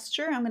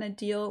gesture, I'm going to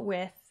deal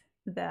with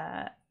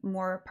the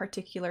more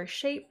particular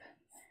shape.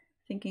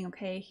 Thinking,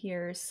 okay,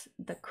 here's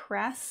the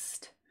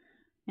crest,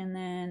 and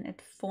then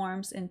it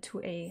forms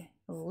into a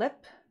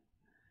lip.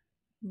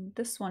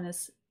 This one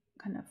is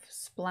kind of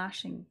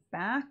splashing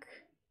back.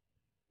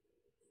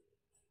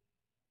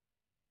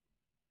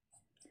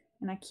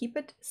 And I keep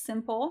it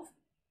simple.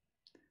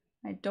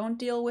 I don't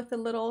deal with the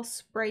little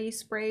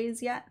sprays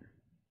yet.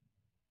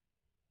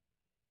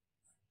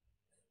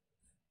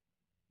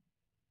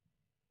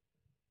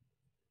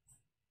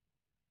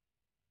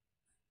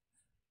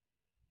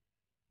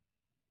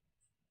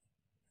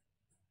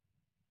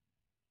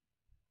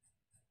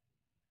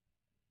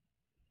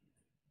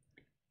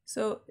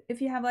 So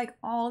if you have like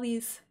all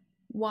these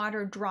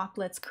water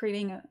droplets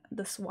creating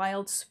this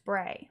wild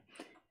spray,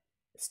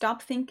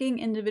 stop thinking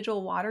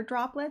individual water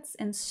droplets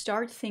and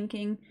start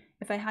thinking,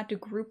 if I had to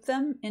group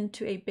them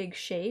into a big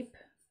shape,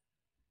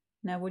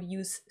 and I would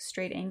use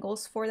straight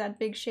angles for that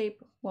big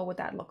shape, what would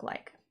that look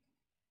like?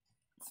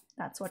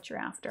 That's what you're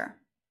after.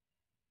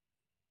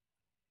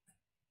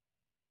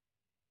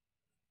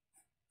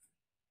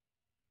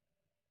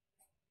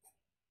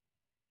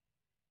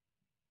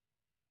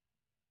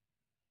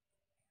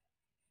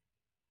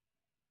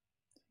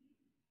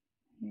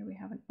 Here we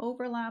have an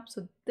overlap,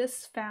 so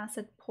this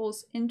facet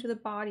pulls into the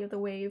body of the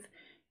wave,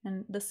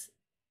 and this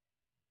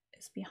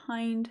is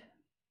behind.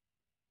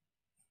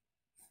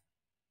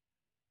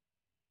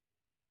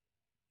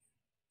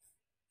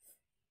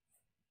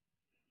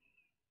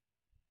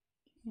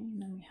 And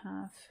then we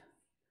have,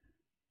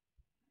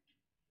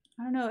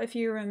 I don't know if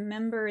you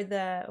remember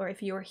or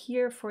if you were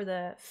here for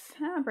the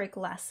fabric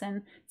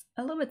lesson, it's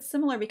a little bit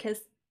similar because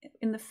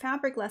in the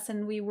fabric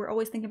lesson, we were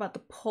always thinking about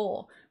the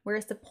pull. Where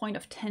is the point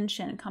of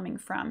tension coming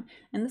from?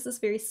 And this is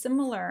very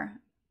similar.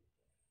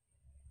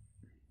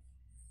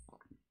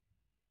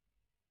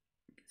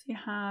 So you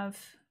have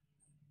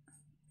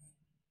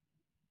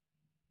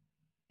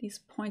these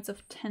points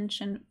of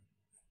tension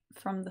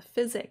from the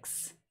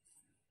physics.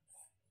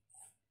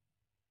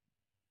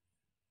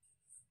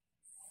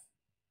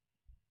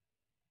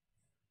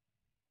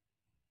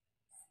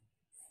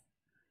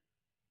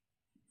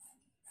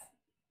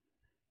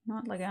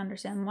 Not like I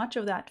understand much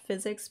of that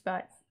physics,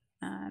 but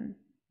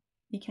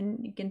you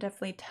can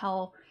definitely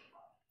tell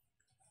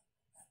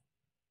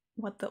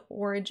what the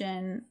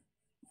origin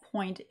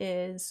point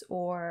is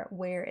or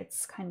where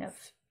it's kind of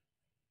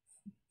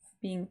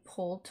being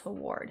pulled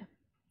toward.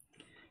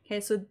 Okay,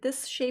 so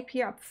this shape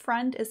here up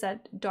front is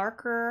that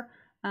darker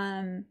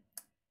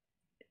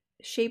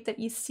shape that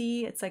you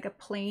see. It's like a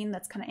plane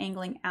that's kind of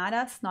angling at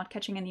us, not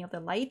catching any of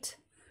the light.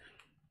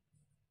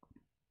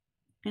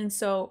 And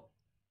so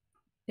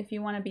if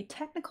you want to be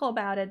technical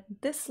about it,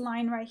 this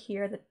line right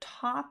here, the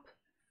top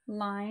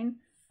line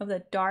of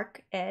the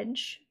dark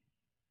edge,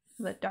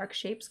 the dark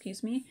shape,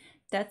 excuse me,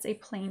 that's a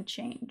plane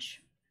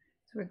change.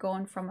 So we're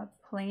going from a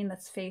plane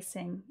that's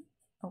facing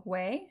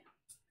away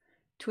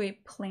to a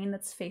plane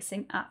that's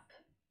facing up.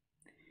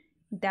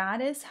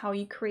 That is how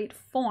you create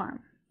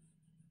form.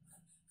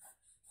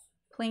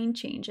 Plane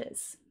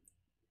changes.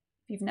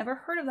 If you've never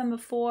heard of them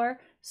before,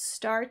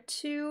 start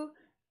to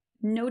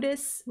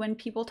notice when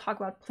people talk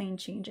about plane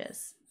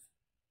changes.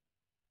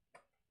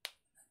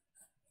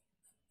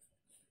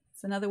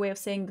 It's another way of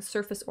saying the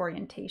surface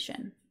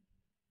orientation.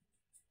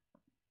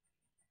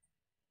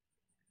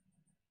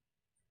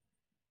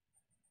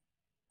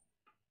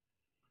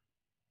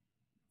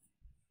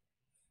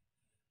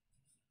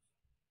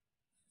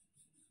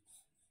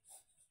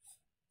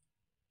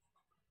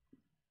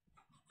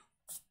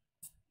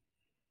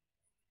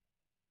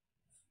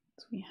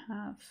 So we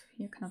have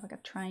here kind of like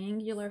a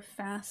triangular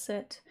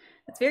facet.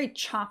 It's very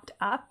chopped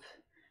up,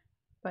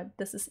 but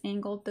this is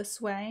angled this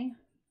way.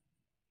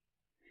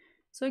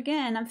 So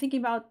again, I'm thinking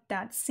about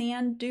that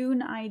sand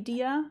dune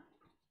idea.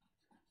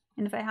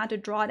 And if I had to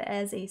draw it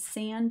as a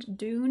sand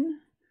dune,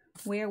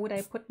 where would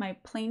I put my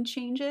plane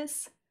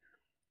changes?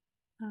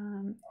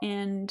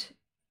 And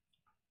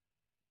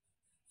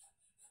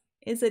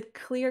is it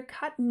clear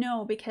cut?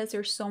 No, because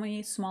there's so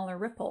many smaller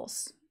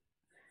ripples.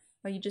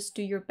 But you just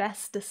do your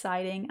best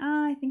deciding,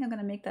 I think I'm going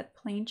to make that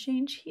plane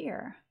change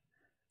here.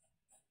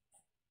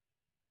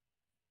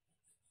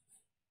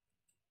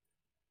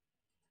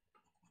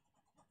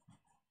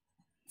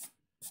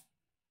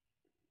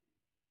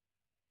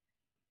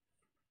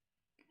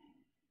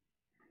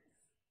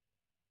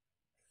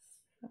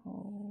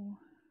 So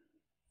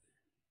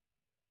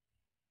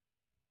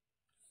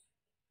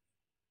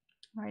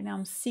right now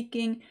I'm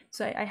seeking,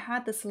 so I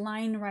had this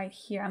line right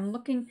here. I'm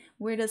looking,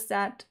 where does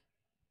that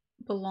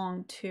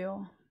belong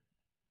to?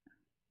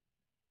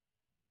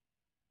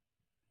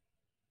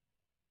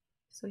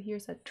 So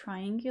here's a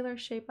triangular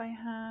shape I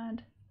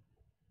had.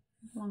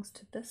 It belongs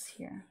to this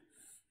here.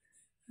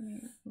 Let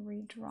me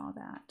redraw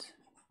that.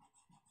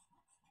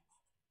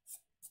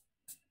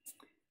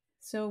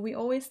 So we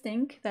always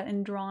think that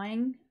in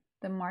drawing,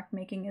 the mark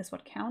making is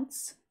what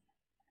counts.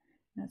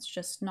 That's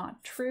just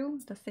not true.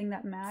 The thing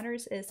that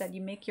matters is that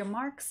you make your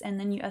marks and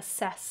then you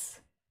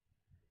assess.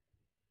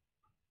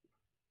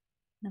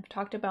 And I've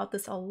talked about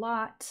this a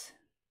lot,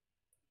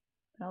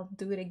 but I'll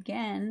do it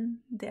again.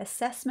 The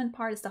assessment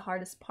part is the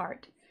hardest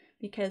part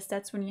because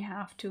that's when you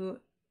have to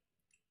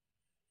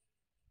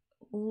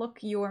look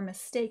your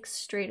mistakes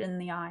straight in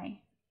the eye.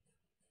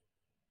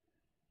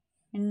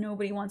 And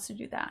nobody wants to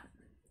do that.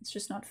 It's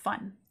just not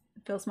fun.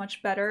 It feels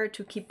much better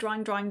to keep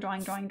drawing, drawing,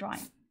 drawing, drawing,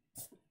 drawing.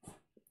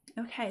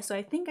 Okay, so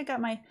I think I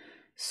got my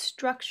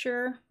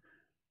structure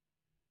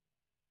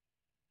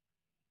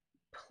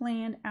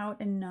planned out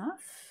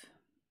enough.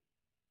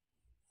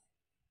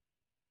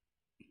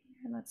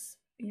 Here, let's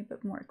be a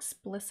bit more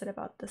explicit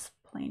about this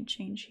plane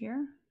change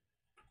here.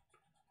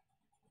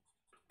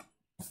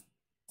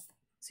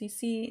 So you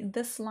see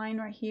this line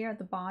right here at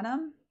the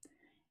bottom,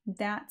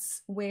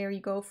 that's where you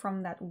go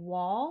from that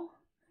wall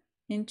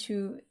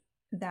into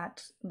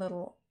that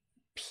little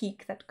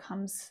peak that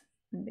comes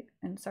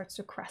and starts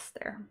to crest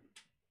there.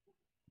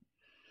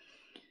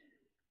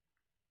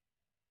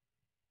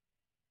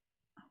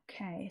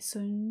 Okay, so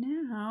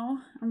now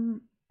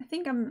I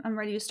think I'm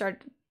ready to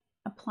start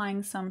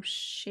applying some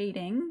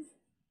shading.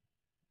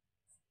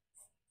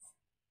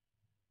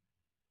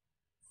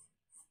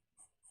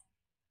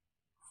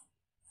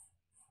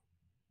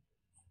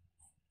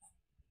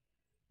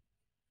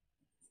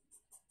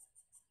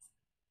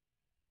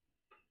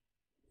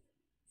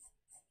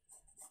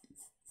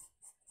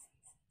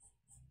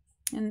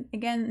 And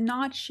again,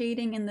 not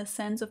shading in the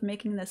sense of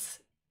making this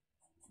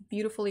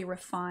beautifully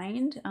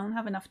refined. I don't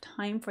have enough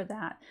time for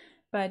that,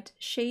 but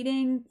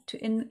shading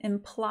to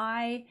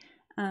imply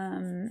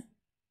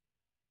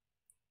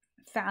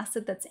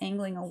facet that's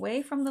angling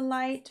away from the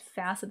light,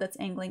 facet that's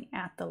angling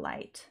at the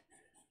light.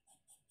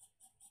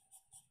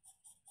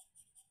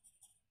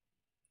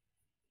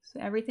 So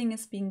everything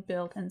is being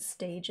built in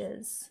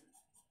stages.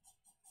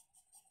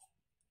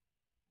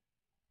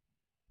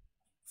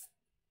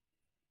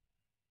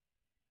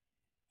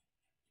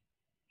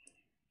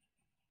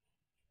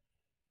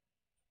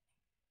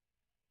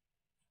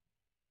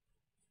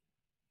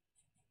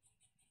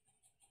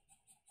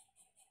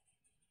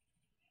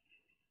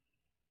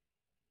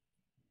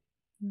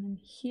 And then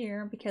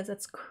here, because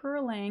it's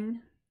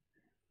curling,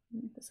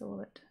 make this a little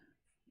bit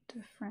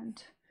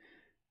different.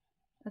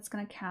 That's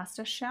going to cast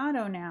a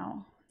shadow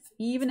now,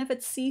 even if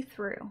it's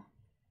see-through.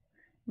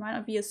 It might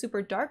not be a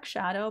super dark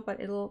shadow,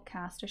 but it'll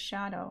cast a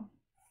shadow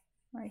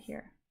right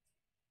here.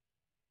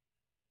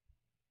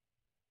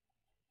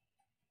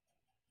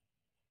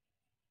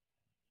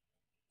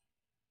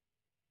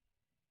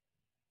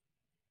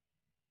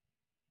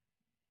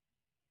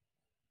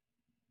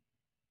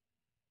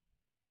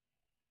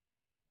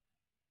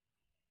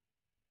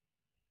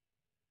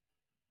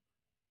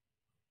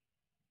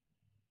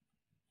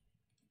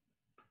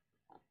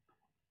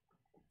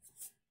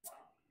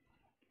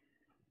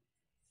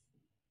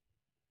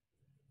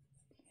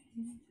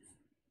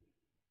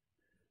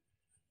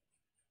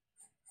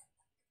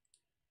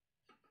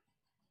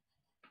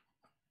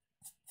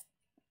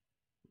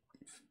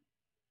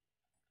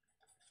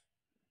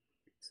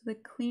 So the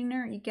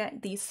cleaner you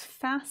get these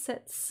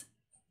facets,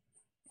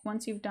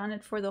 once you've done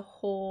it for the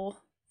whole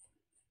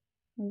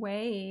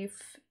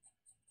wave,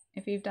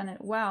 if you've done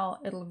it well,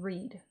 it'll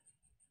read.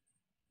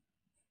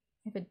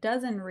 If it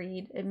doesn't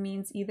read, it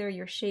means either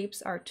your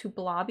shapes are too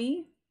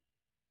blobby,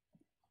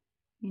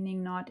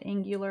 meaning not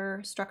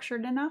angular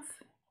structured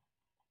enough,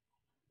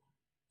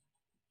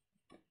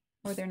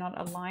 or they're not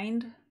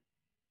aligned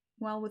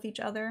well with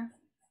each other,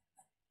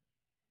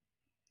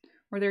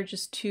 or they're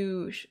just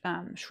too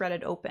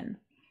shredded open.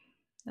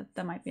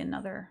 That might be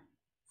another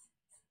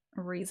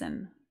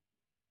reason.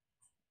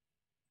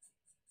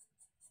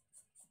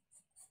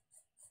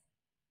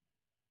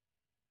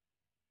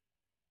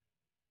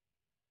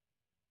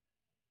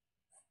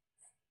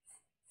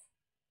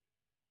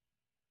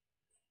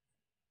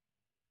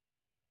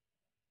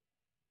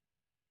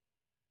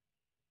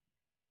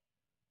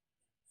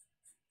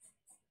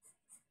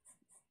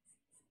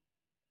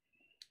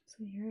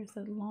 So here's a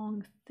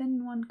long,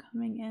 thin one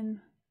coming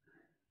in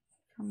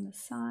from the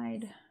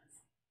side.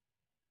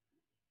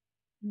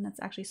 And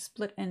that's actually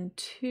split in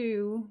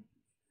two.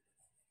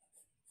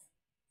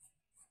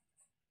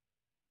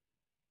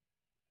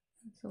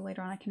 So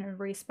later on I can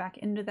erase back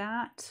into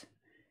that.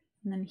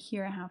 And then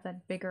here I have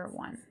that bigger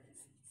one.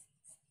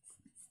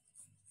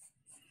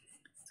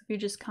 So if you're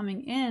just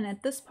coming in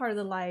at this part of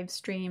the live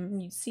stream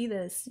and you see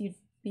this, you'd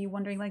be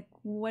wondering, like,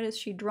 what is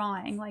she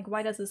drawing? Like,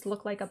 why does this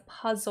look like a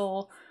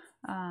puzzle?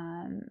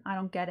 I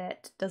don't get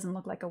it. Doesn't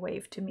look like a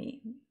wave to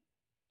me.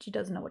 She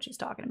doesn't know what she's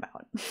talking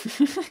about.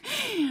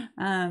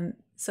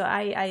 So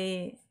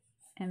I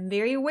am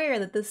very aware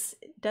that this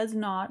does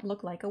not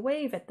look like a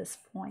wave at this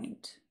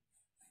point.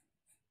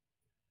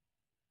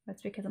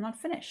 That's because I'm not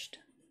finished.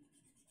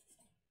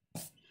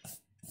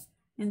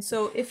 And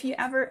so if you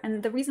ever,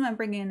 and the reason I'm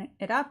bringing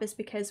it up is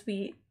because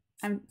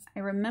I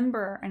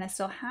remember, and I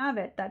still have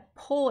it, that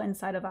pull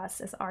inside of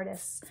us as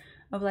artists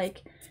of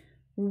like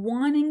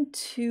wanting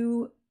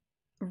to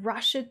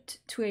rush it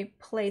to a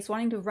place,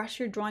 wanting to rush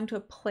your drawing to a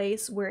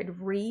place where it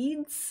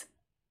reads,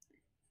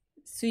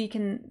 so you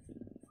can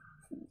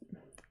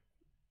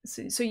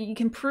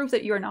prove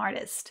that you're an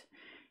artist.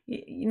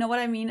 You know what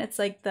I mean? It's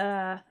like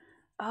the,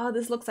 oh,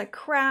 this looks like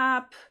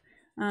crap.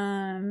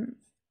 I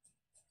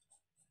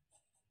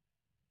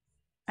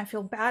I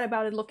feel bad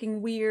about it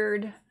looking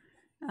weird.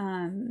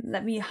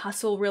 Let me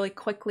hustle really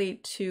quickly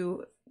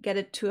to get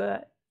it to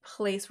a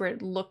place where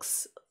it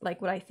looks like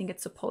what I think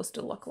it's supposed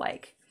to look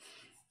like.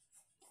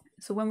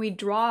 So when we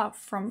draw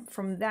from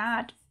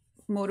that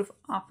mode of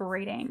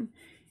operating,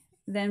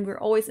 then we're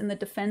always in the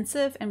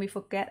defensive and we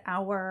forget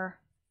our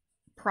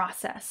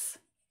process.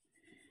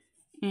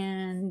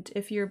 And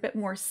if you're a bit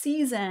more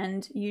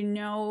seasoned, you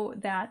know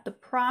that the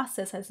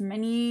process has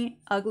many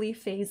ugly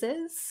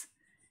phases,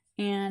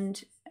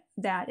 and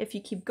that if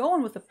you keep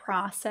going with the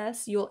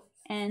process, you'll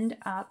end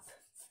up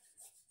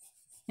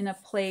in a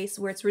place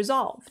where it's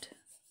resolved.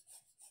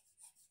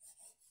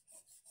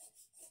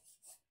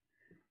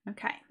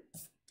 Okay.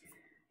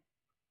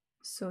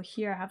 So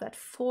here I have that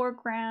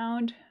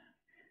foreground,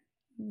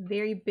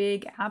 very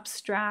big,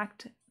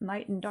 abstract,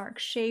 light and dark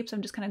shapes.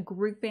 I'm just kind of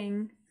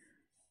grouping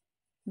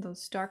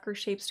those darker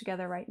shapes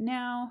together right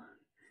now.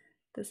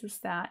 This is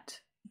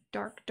that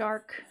dark,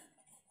 dark.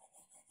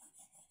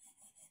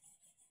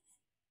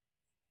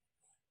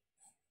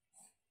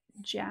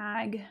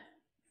 Jag.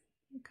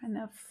 It kind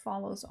of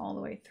follows all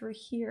the way through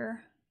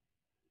here.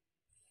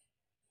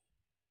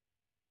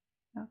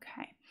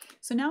 Okay,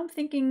 so now I'm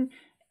thinking,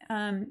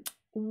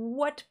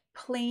 what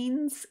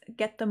planes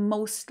get the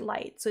most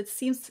light? So it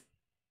seems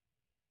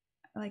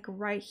like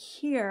right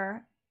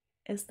here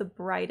is the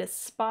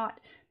brightest spot.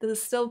 This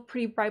is still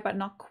pretty bright, but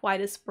not quite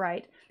as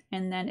bright.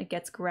 And then it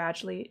gets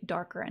gradually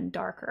darker and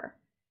darker.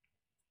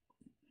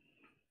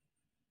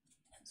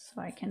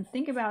 So I can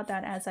think about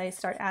that as I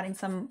start adding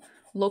some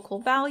local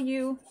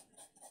value.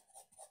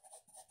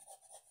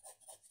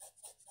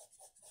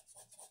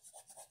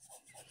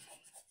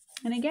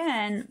 And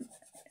again,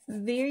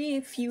 very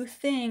few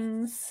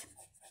things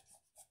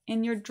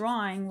in your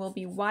drawing will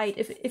be white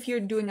if you're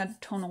doing a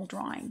tonal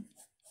drawing.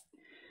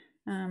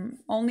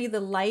 Only the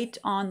light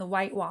on the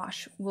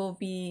whitewash will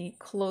be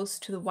close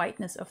to the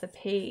whiteness of the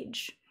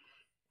page.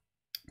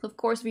 Of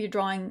course, if you're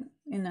drawing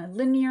in a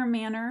linear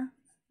manner,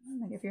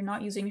 like if you're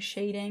not using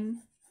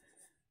shading,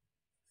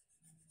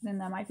 then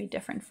that might be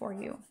different for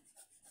you.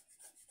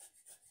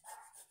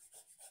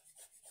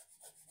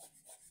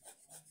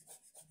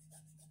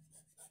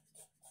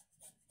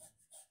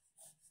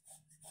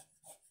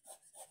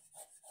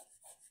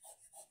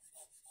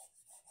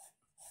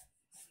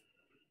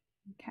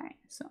 Okay,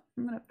 so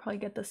I'm gonna probably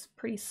get this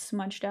pretty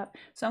smudged up.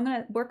 So I'm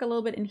gonna work a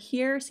little bit in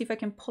here, see if I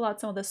can pull out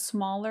some of the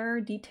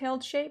smaller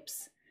detailed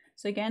shapes.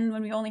 So again,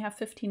 when we only have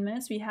 15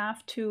 minutes, we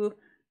have to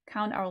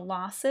count our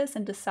losses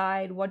and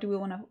decide what do we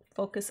want to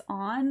focus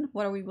on,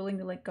 what are we willing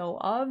to let go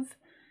of.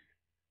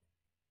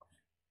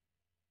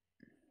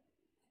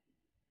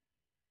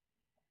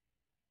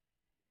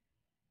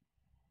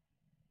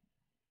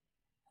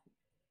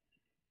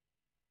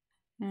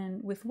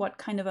 And with what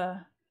kind of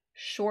a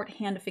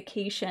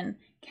shorthandification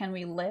can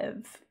we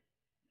live?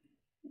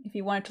 If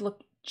you want it to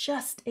look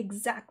just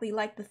exactly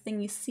like the thing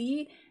you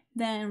see,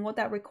 then what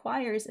that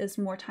requires is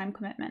more time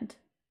commitment.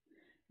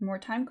 More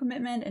time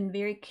commitment and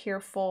very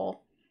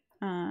careful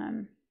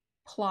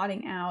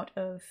plotting out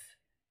of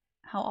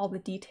how all the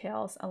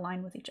details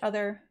align with each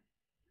other.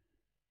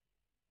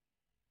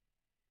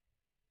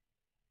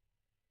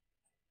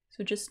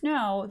 So just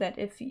know that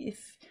if you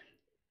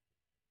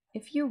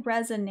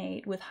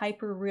resonate with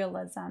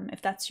hyperrealism,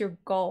 if that's your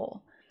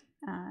goal,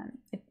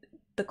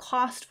 the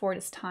cost for it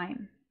is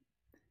time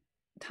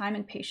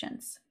and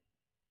patience.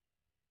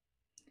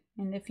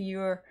 And if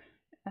you're,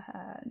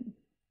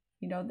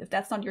 if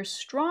that's not your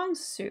strong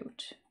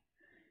suit,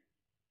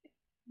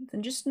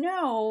 then just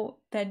know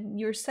that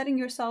you're setting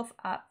yourself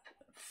up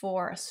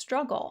for a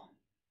struggle.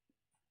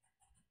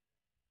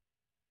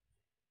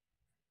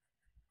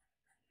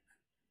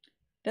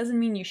 Doesn't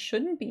mean you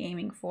shouldn't be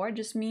aiming for it,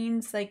 just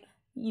means like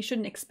you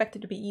shouldn't expect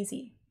it to be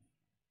easy.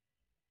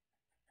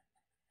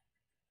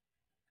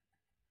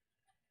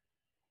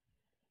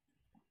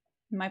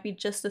 It might be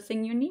just the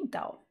thing you need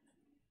though.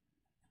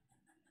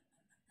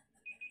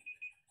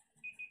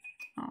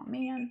 Oh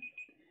man,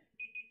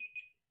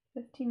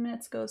 15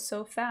 minutes goes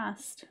so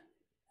fast.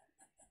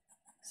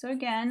 So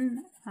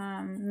again,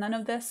 none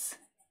of this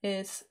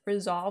is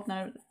resolved,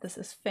 none of this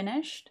is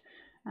finished.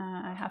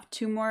 I have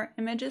 2 more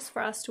images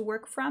for us to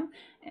work from.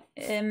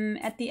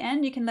 At the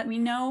end, you can let me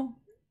know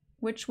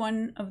which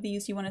one of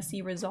these you want to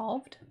see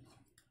resolved.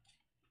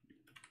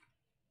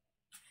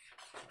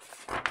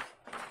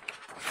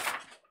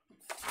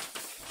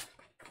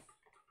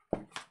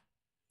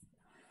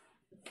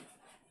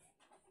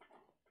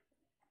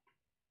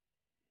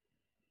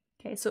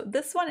 Okay, so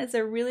this one is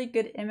a really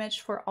good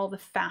image for all the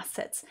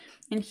facets.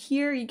 And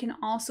here you can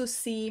also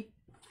see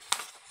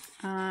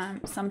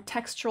some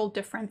textural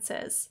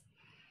differences.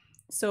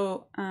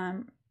 So I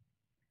don't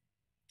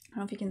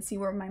know if you can see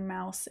where my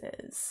mouse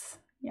is.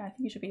 Yeah, I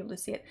think you should be able to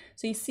see it.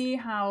 So you see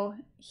how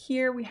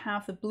here we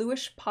have the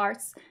bluish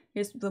parts,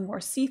 here's the more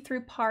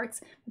see-through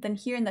parts, but then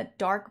here in that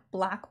dark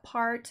black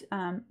part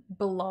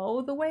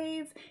below the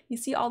wave, you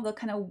see all the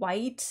kind of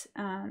white,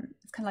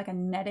 it's kind of like a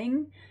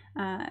netting.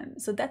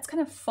 So that's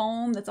kind of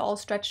foam that's all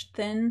stretched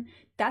thin.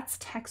 That's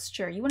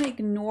texture. You want to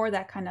ignore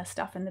that kind of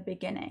stuff in the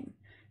beginning.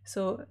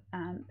 So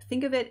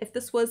think of it, if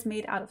this was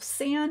made out of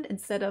sand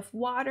instead of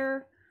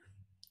water,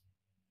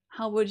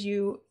 how would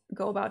you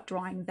go about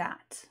drawing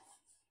that?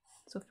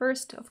 So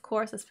first, of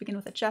course, let's begin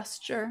with a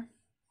gesture.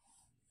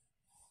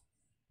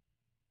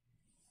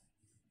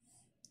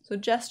 So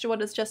gesture, what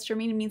does gesture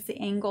mean? It means the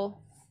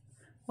angle.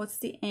 What's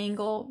the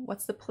angle?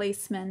 What's the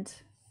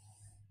placement?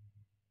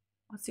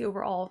 What's the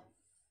overall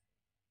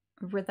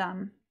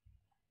rhythm?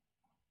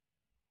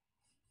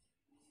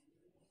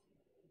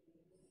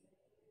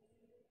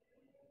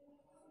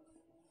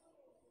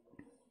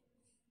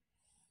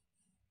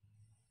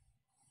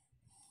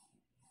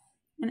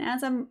 And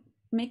as I'm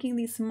making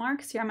these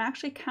marks here, I'm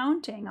actually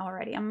counting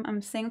already.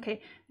 I'm saying,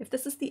 okay, if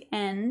this is the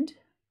end,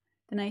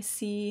 then I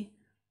see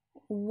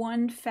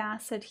one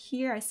facet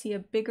here. I see a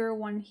bigger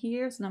one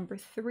here, it's number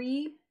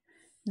 3.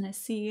 And I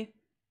see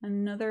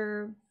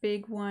another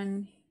big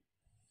one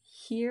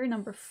here,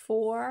 number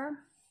 4.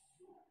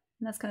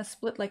 And that's going to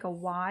split like a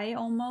Y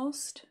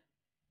almost.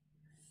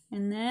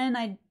 And then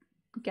I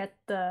get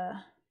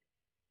the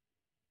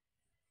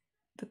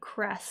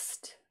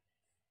crest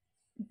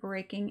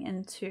breaking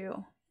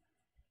into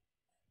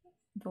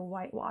the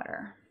white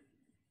water.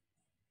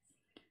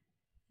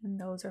 And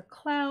those are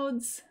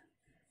clouds.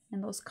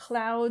 And those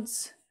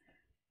clouds,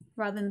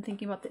 rather than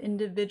thinking about the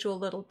individual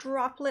little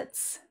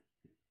droplets,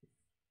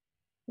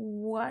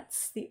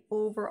 what's the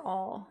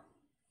overall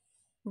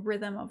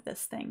rhythm of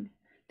this thing?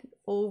 The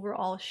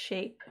overall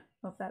shape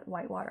of that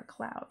whitewater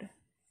cloud.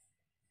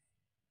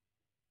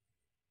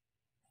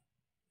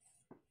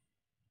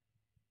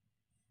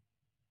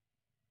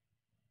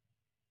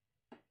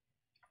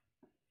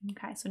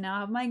 Okay, so now I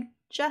have my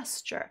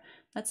gesture.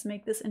 Let's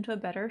make this into a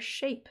better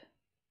shape.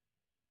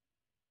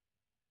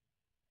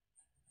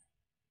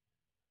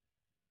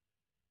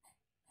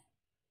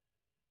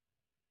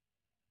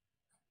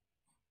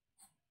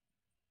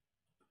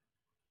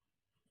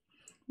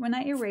 When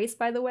I erase,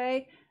 by the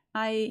way,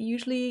 I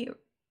usually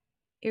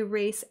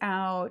erase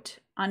out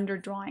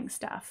underdrawing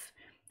stuff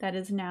that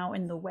is now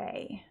in the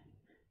way.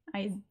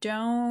 I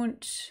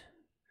don't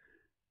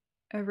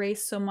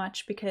erase so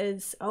much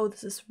because, oh,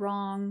 this is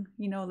wrong,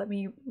 you know, let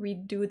me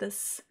redo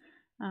this.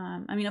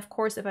 I mean, of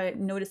course, if I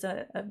notice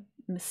a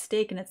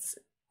mistake and it's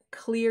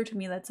clear to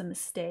me that's a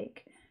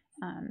mistake,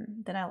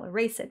 then I'll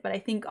erase it. But I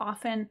think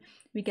often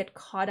we get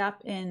caught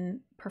up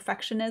in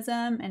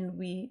perfectionism and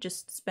we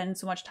just spend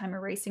so much time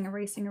erasing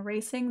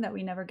that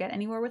we never get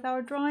anywhere with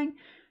our drawing.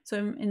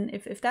 So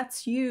if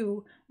that's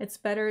you, it's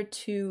better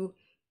to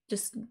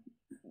just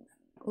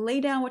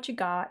lay down what you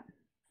got,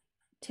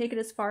 take it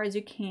as far as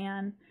you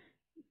can,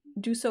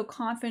 do so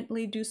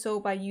confidently, do so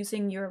by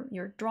using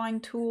your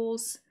drawing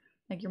tools,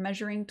 like your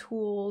measuring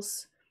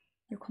tools,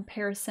 your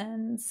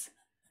comparisons,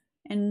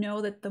 and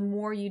know that the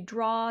more you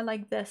draw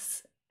like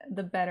this,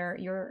 the better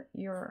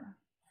your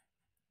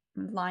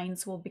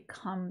lines will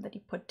become that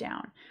you put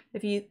down.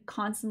 If you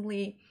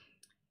constantly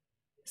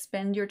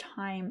spend your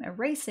time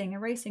erasing,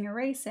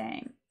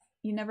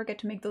 you never get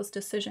to make those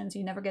decisions.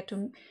 You never get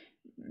to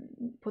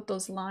put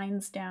those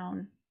lines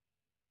down.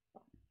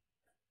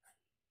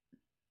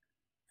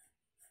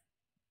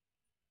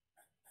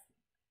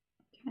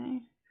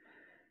 Okay,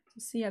 so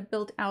see, I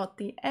built out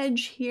the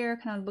edge here,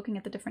 kind of looking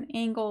at the different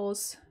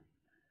angles.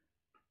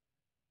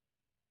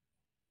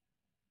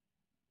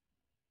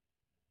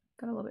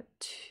 Got a little bit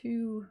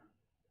too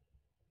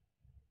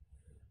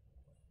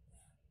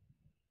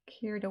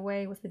carried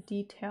away with the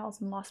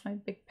details and lost my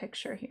big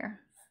picture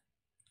here.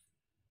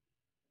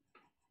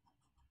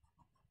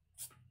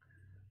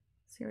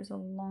 So here's a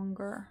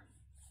longer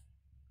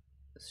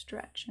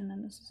stretch, and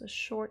then this is a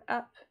short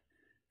up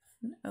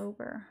and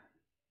over.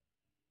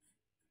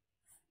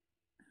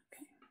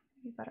 Okay,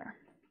 maybe better.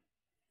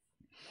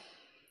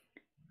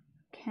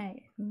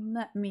 Okay,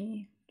 let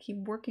me keep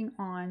working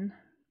on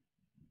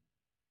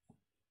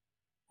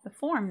the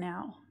form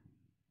now.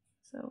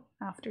 So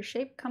after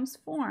shape comes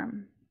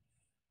form.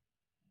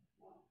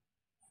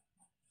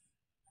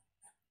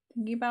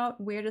 Thinking about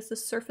where does the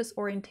surface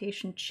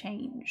orientation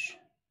change?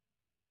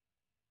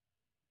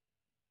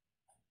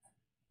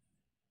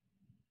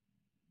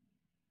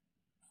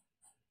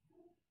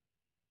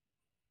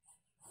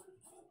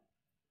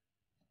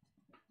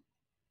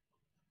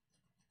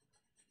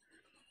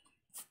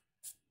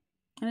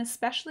 And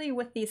especially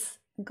with these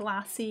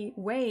glassy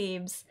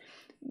waves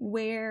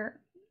where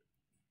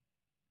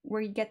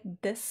you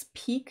get this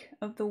peak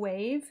of the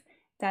wave,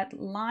 that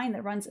line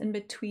that runs in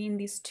between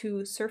these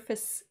two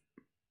surface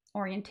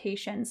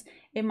orientations,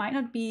 it might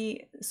not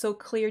be so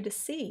clear to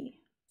see.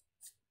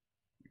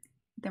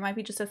 There might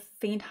be just a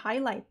faint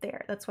highlight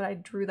there. That's what I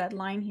drew that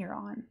line here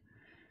on.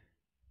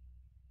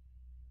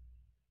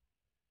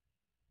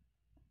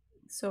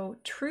 So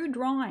true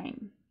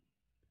drawing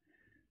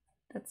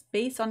that's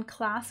based on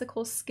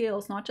classical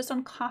skills, not just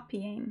on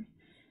copying,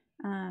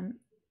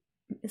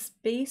 is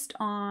based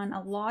on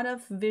a lot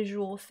of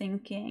visual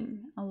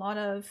thinking, a lot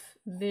of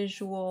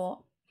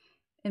visual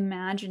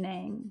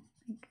imagining.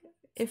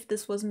 If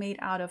this was made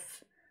out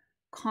of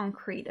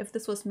concrete, if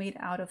this was made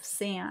out of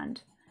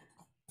sand,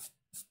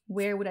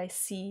 where would I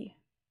see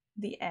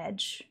the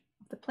edge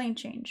of the plane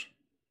change.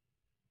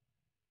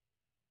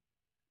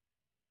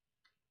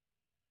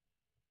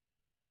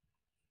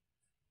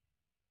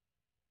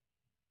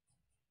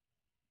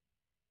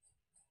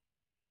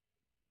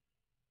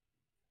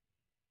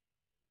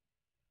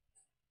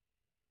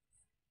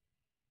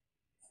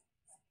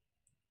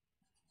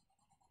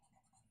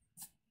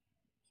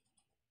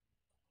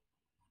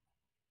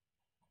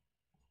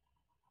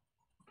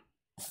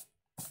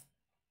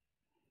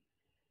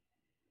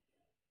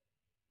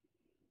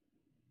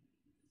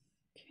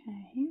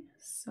 Okay,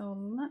 so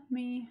let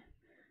me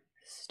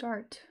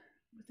start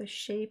with the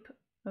shape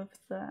of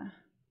the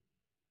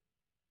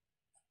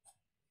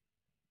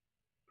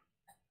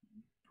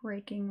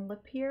breaking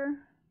lip here.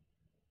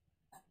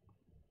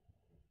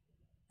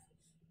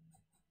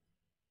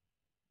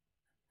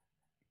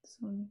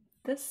 So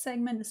this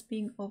segment is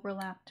being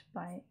overlapped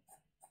by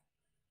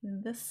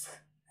this,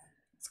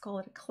 let's call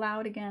it a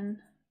cloud again.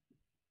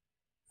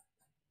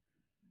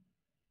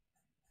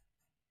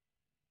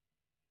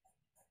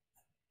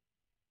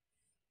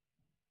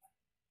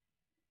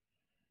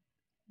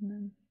 And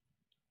then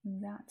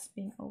that's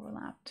being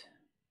overlapped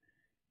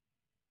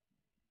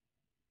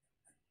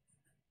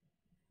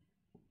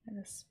by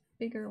this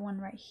bigger one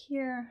right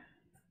here.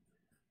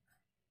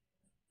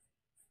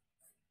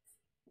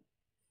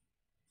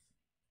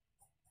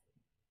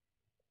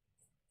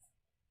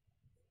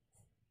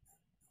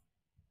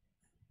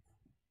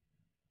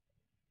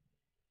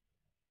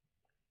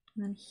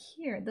 And then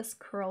here, this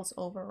curls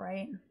over,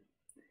 right?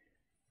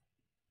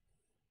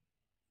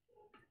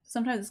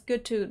 Sometimes it's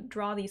good to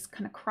draw these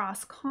kind of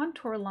cross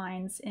contour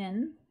lines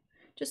in,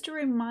 just to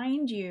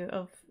remind you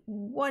of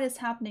what is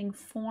happening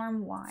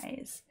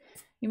form-wise.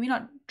 You may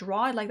not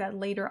draw it like that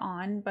later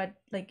on, but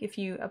like if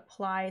you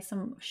apply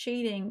some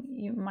shading,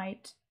 you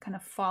might kind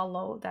of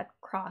follow that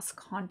cross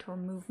contour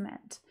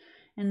movement.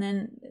 And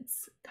then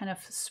it's kind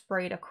of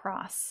sprayed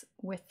across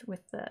with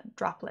the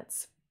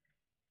droplets.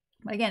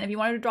 But again, if you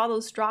wanted to draw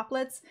those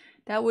droplets,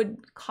 that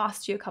would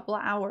cost you a couple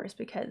of hours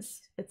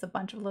because it's a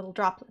bunch of little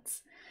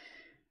droplets.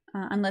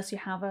 Unless you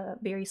have a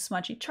very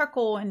smudgy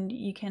charcoal and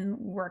you can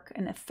work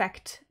an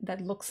effect that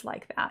looks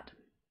like that.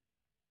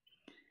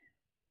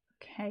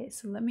 Okay,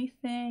 so let me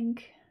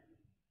think.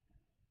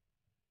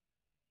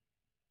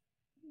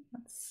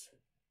 Let's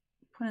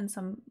put in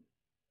some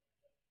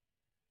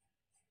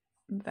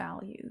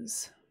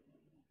values.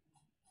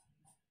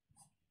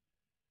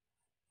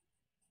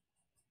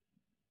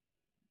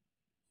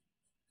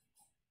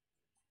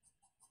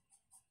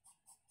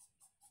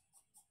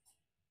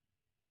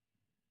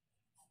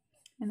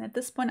 And at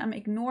this point, I'm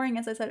ignoring,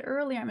 as I said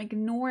earlier, I'm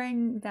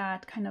ignoring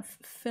that kind of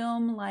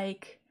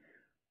film-like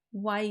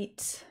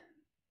white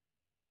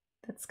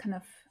that's kind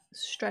of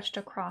stretched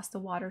across the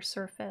water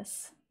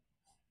surface.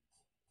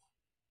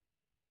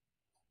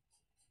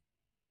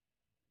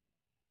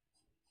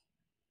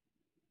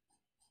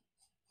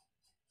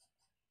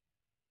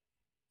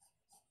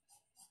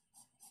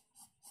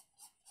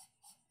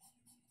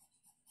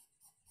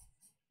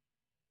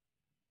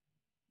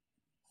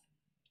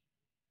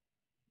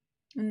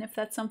 And if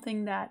that's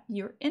something that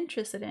you're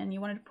interested in,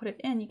 you wanted to put it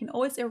in, you can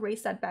always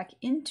erase that back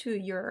into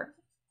your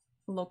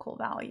local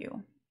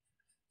value.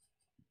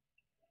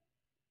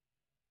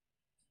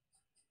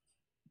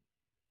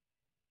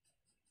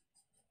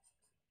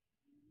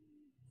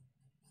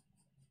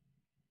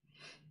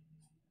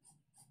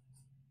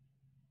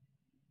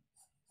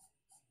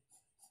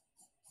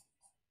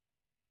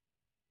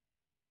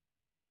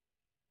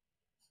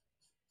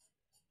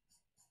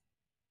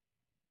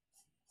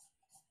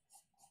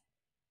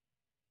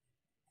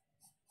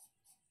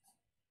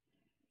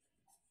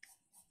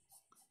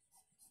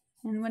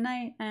 And when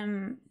I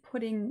am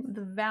putting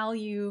the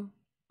value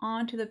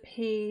onto the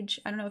page,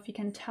 I don't know if you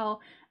can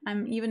tell,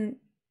 I'm even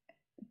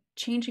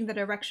changing the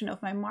direction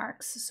of my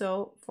marks.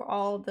 So for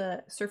all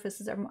the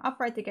surfaces that are more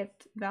upright, they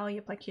get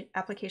value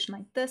application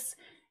like this.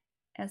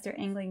 As they're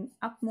angling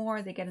up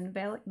more, they get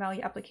a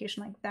value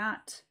application like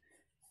that,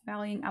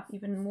 valuing up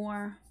even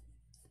more.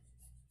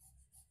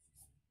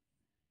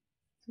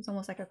 So it's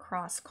almost like a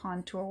cross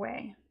contour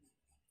way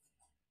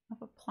of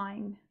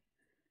applying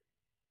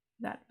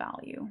that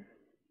value.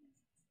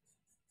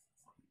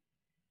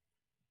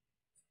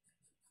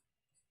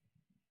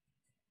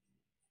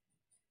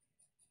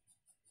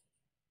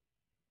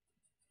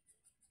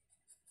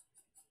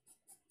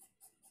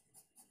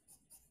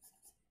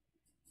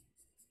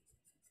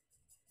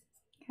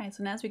 Okay,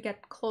 so now as we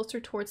get closer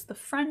towards the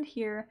front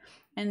here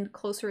and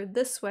closer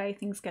this way,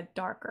 things get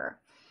darker.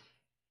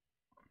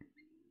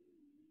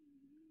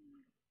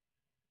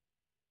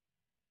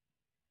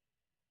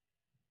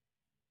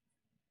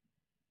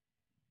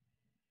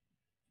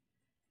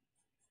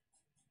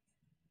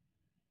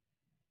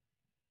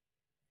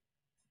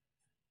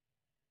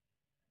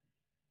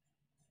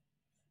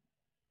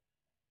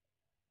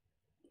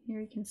 Here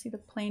you can see the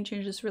plane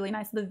changes really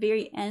nice at the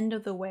very end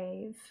of the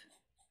wave.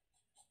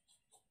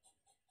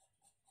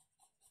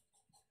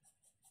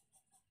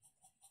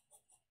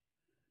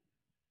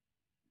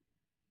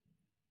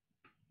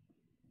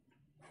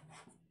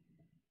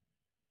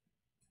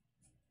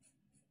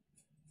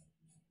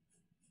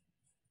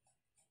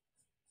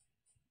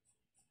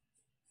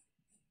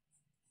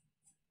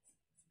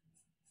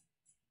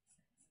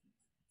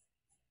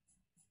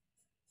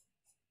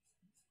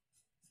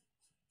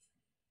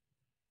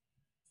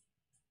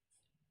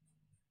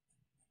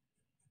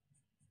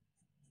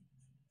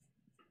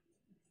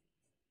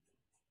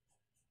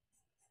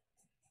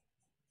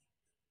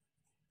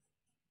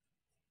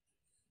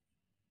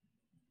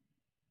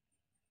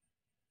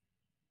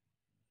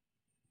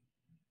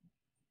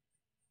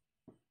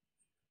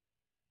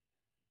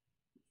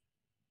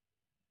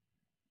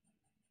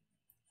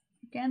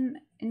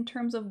 Again, in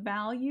terms of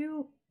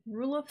value,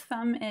 rule of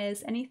thumb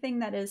is anything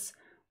that is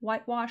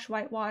whitewash,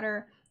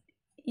 whitewater,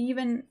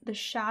 even the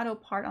shadow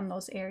part on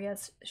those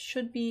areas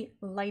should be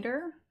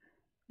lighter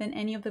than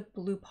any of the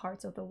blue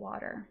parts of the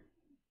water.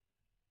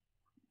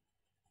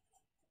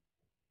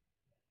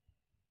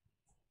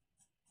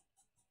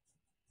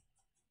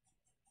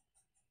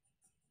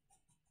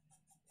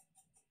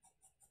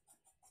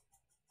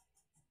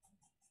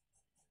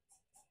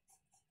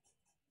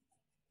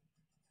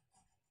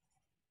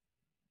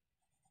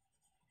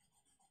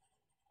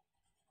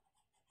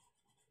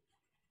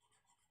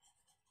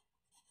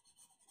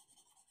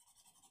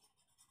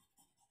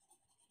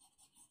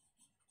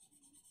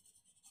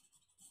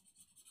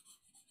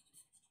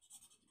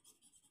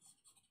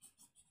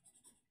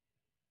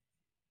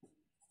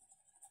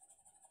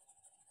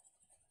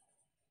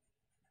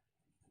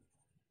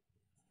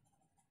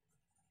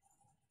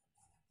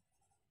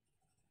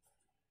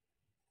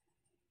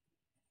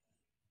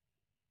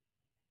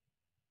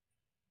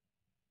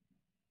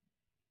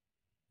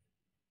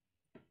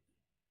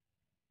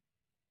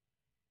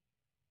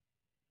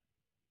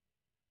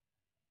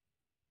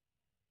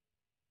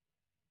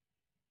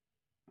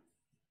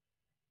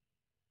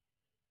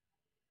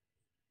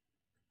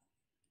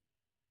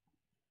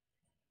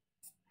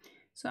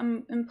 So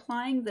I'm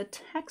implying the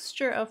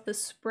texture of the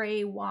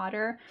spray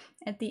water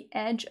at the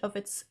edge of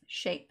its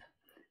shape.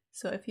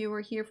 So if you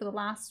were here for the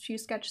last few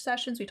sketch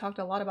sessions, we talked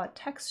a lot about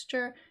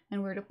texture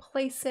and where to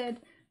place it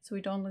so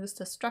we don't lose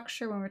the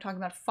structure when we're talking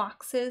about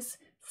foxes.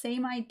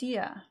 Same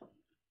idea.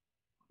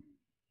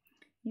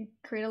 You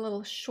create a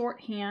little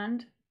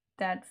shorthand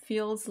that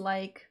feels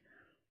like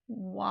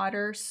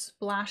water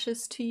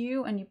splashes to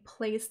you, and you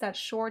place that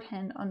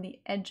shorthand on the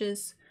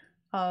edges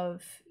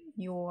of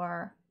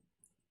your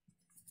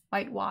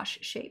whitewash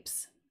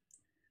shapes.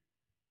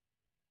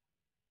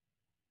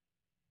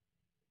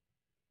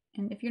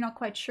 And if you're not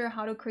quite sure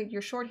how to create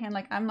your shorthand,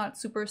 like I'm not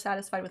super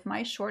satisfied with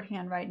my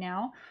shorthand right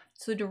now.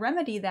 So to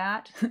remedy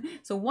that,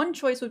 so one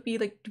choice would be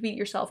like to beat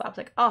yourself up,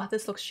 like, oh,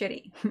 this looks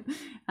shitty.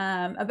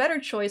 A better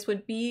choice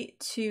would be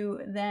to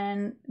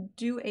then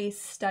do a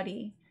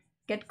study,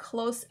 get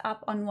close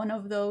up on one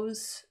of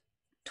those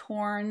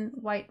torn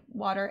white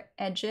water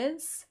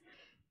edges,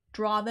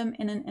 draw them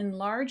in an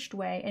enlarged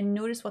way, and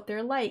notice what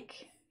they're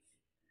like.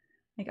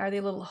 Like, are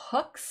they little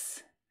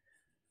hooks?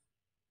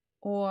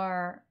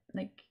 Or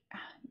like,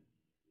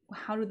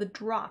 how do the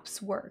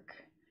drops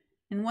work?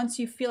 And once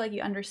you feel like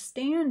you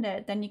understand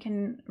it, then you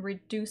can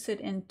reduce it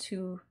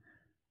into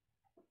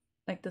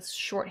like this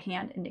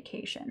shorthand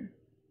indication.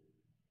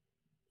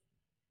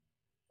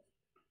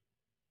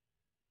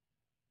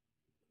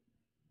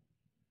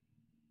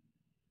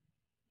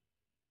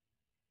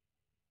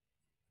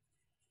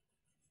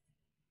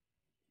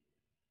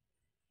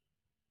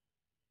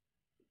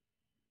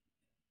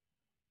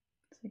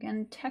 So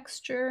again,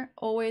 texture,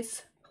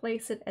 always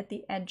place it at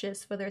the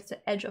edges, whether it's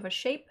the edge of a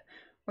shape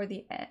or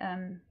the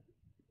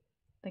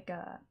like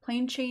a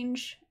plane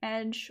change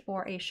edge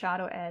or a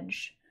shadow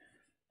edge.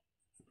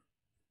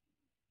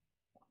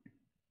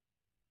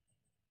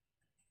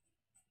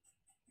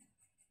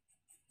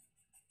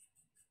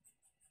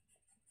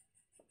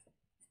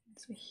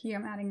 So here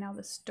I'm adding now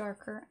this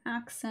darker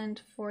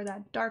accent for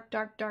that dark,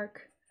 dark,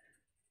 dark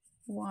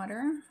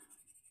water.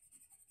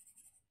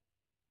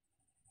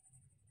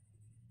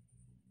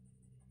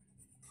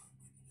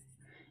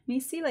 And you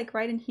see, like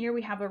right in here,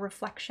 we have a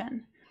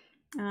reflection.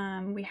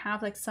 We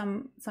have like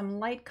some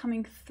light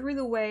coming through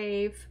the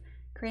wave,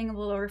 creating a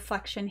little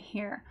reflection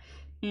here.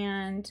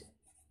 And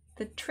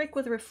the trick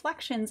with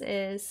reflections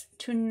is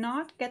to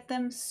not get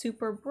them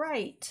super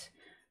bright,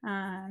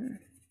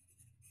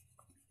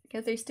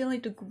 because they still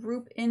need to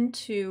group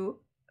into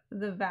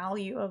the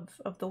value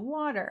of the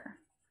water.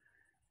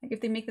 Like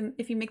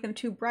if you make them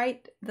too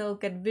bright, they'll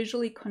get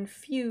visually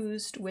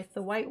confused with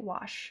the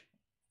whitewash.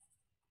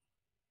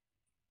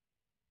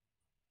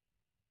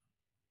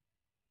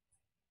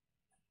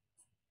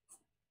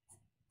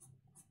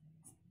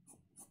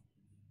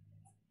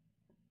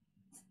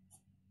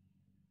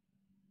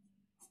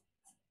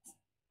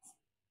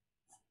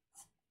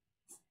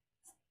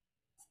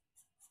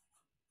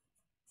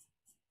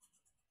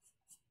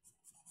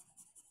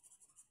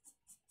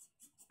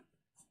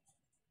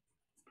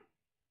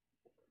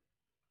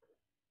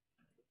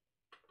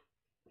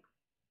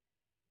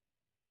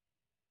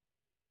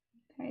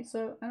 Okay,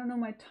 so I don't know,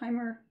 my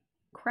timer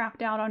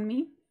crapped out on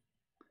me.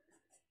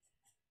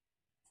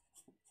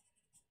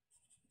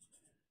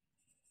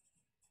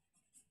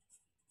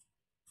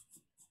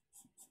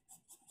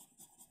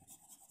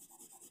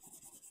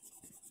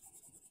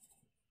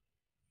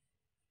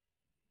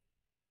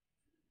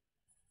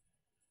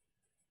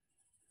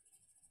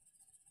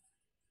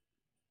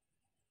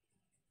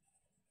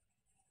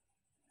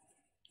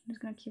 I'm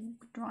just going to keep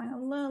drawing a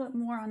little bit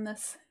more on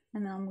this,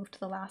 and then I'll move to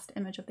the last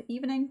image of the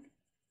evening.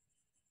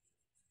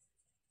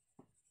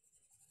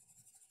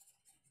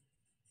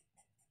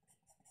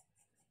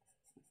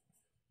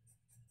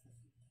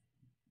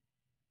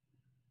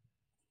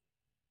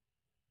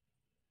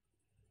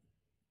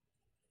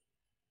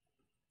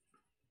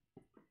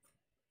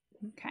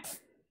 Okay.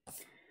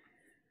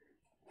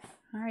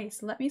 All right,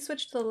 so let me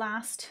switch to the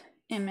last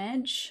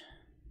image,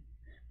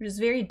 which is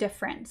very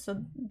different.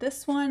 So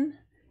this one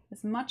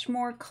is much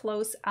more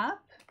close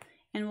up,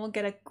 and we'll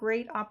get a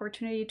great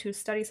opportunity to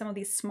study some of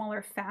these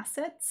smaller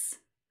facets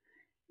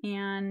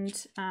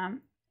and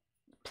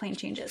plane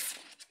changes.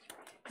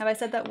 Have I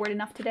said that word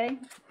enough today?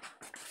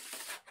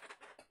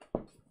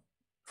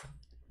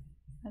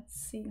 Let's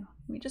see.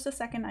 Give me just a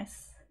second. I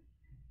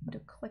need to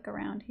click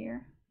around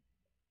here.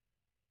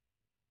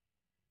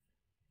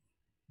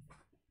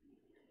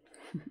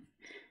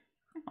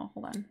 Oh,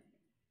 hold on.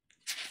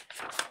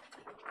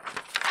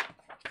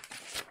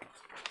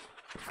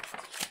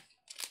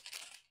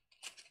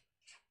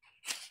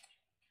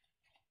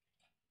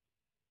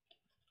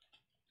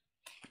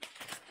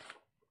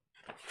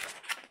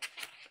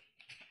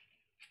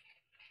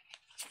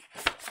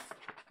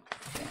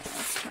 Okay,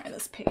 let's try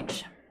this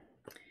page.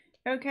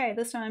 Okay,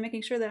 this time I'm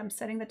making sure that I'm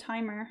setting the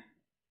timer.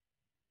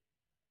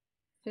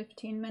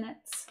 15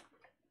 minutes.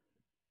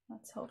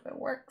 Let's hope it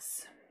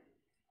works.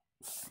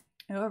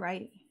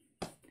 Alrighty.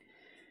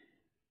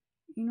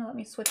 You know, let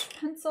me switch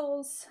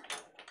pencils.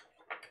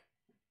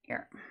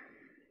 Here.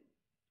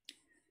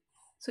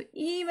 So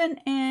even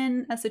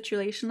in a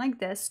situation like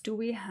this, do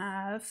we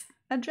have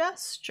a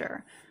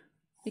gesture?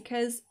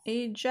 Because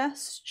a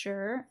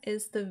gesture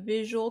is the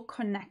visual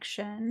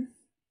connection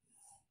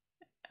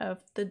of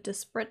the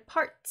disparate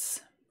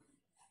parts.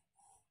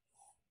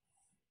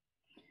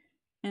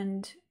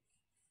 And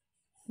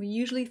we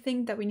usually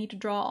think that we need to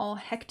draw all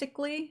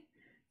hectically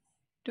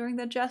during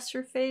the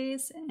gesture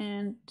phase,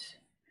 and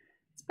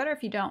it's better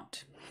if you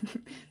don't.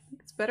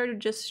 It's better to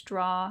just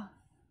draw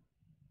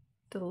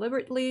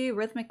deliberately,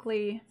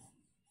 rhythmically.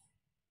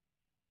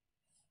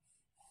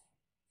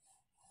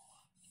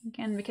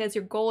 Again, because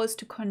your goal is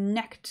to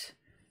connect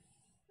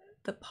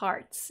the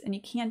parts, and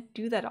you can't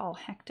do that all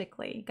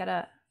hectically. You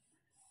gotta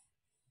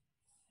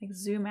like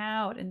zoom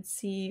out and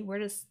see, where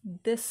does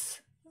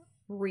this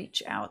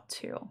reach out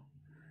to?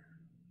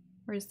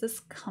 Where is this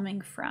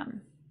coming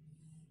from?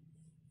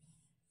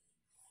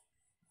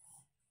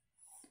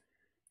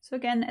 So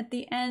again, at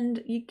the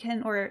end, you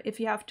can, or if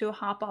you have to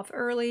hop off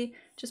early,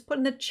 just put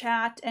in the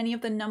chat any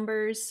of the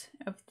numbers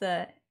of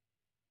the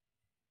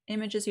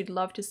images you'd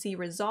love to see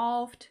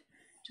resolved.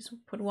 Just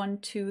put 1,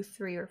 2,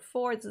 3, or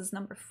 4. This is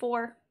number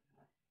 4.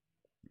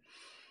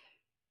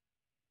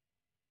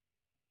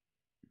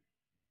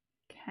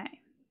 Okay.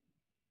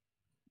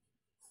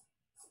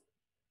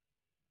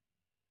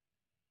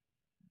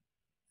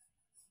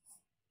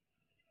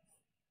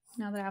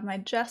 Now that I have my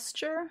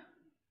gesture,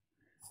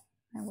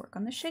 I work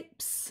on the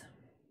shapes.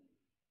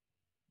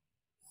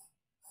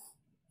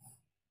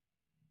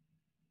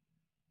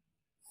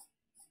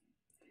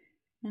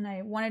 And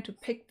I wanted to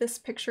pick this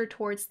picture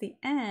towards the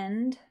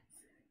end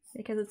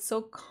because it's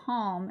so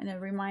calm, and it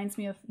reminds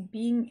me of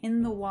being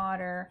in the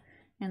water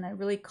and that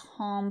really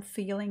calm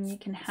feeling you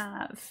can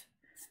have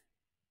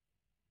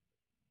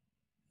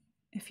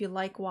if you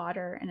like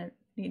water, and it,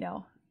 you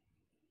know,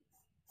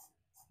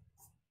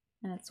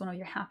 and it's one of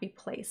your happy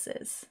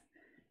places.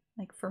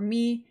 Like for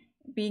me,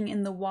 being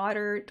in the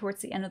water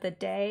towards the end of the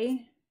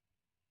day,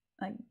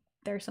 like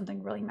there's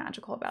something really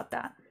magical about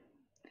that.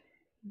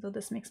 So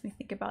this makes me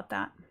think about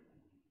that.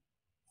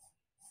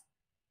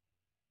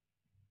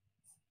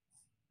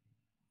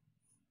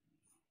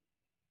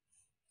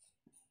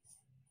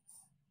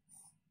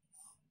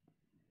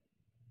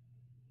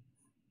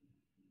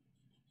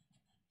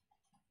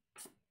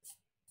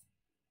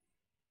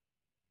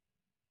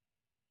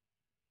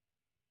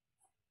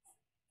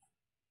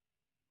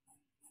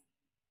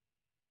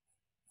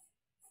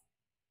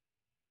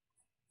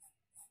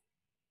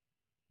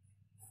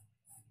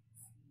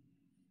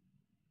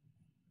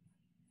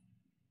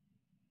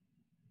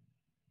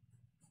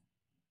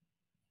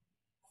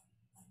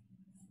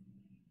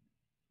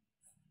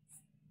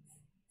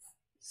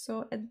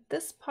 So at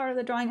this part of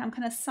the drawing, I'm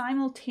kind of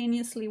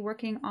simultaneously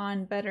working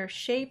on better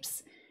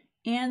shapes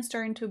and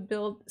starting to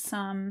build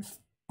some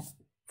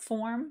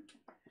form.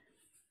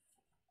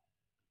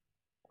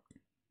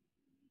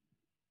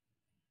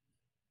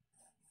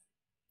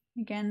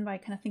 Again, by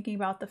kind of thinking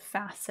about the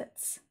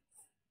facets.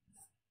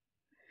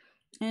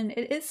 And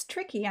it is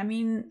tricky. I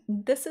mean,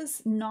 this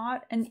is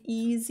not an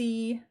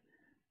easy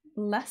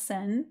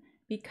lesson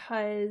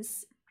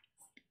because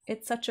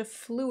it's such a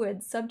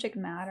fluid subject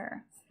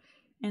matter.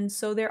 And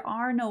so there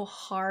are no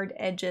hard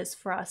edges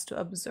for us to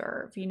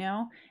observe, you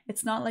know?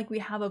 It's not like we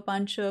have a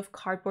bunch of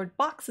cardboard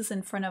boxes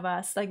in front of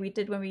us like we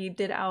did when we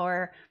did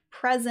our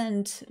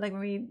present, like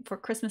when we, for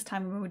Christmas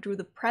time, when we drew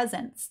the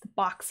presents, the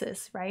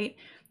boxes, right?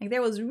 Like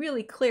there was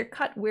really clear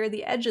cut where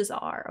the edges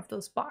are of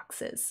those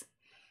boxes.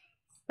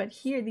 But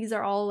here, these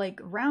are all like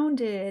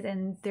rounded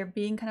and they're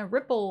being kind of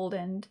rippled.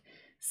 And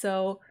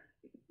so,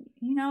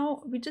 you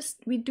know,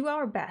 we do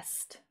our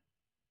best.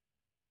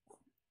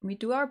 We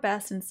do our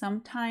best, and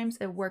sometimes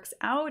it works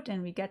out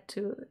and we get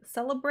to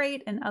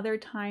celebrate, and other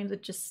times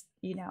it just,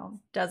 you know,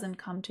 doesn't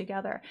come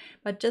together.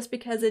 But just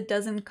because it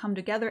doesn't come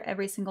together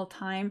every single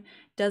time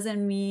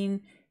doesn't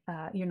mean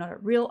you're not a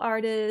real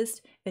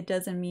artist. It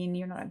doesn't mean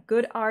you're not a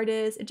good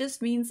artist. It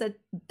just means that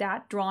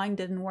that drawing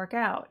didn't work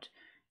out.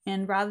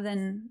 And rather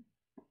than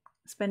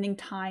spending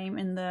time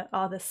in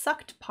the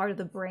sucked part of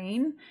the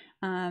brain,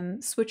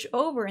 switch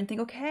over and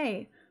think,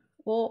 okay,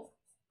 well,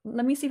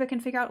 let me see if I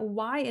can figure out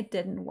why it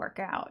didn't work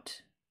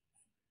out.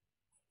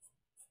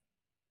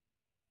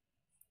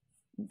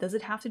 Does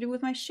it have to do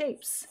with my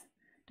shapes?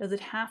 Does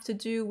it have to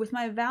do with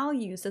my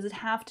values? Does it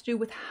have to do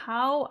with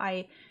how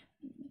I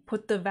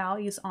put the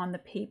values on the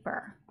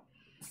paper?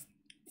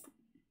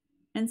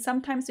 And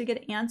sometimes we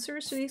get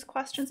answers to these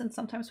questions and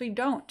sometimes we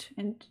don't.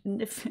 And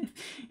if,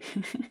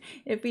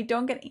 if we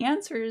don't get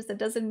answers, that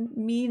doesn't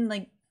mean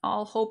like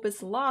all hope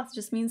is lost.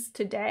 It just means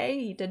today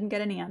you didn't get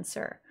an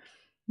answer.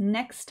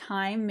 Next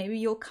time, maybe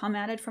you'll come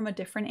at it from a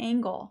different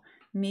angle.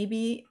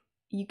 Maybe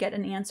you get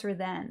an answer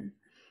then.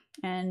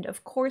 And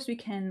of course, we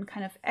can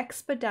kind of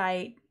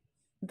expedite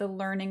the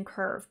learning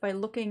curve by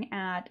looking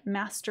at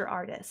master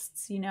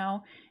artists, you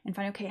know, and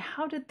find, okay,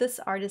 how did this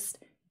artist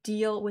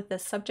deal with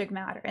this subject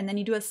matter? And then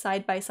you do a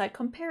side-by-side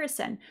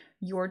comparison.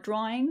 Your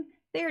drawing,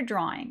 their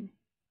drawing.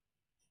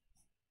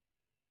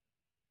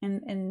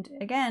 And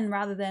again,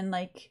 rather than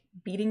like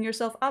beating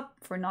yourself up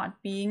for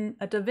not being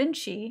a Da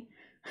Vinci,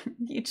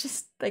 you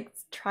just like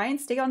try and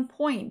stay on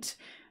point.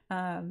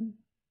 How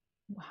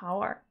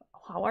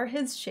are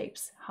his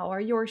shapes? How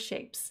are your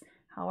shapes?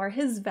 How are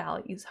his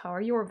values? How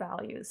are your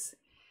values?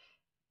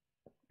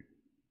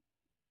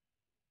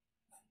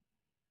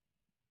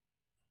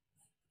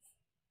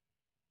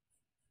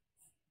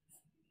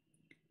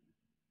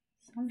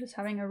 So I'm just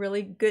having a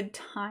really good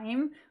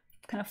time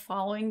kind of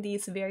following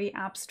these very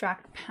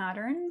abstract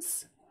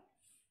patterns.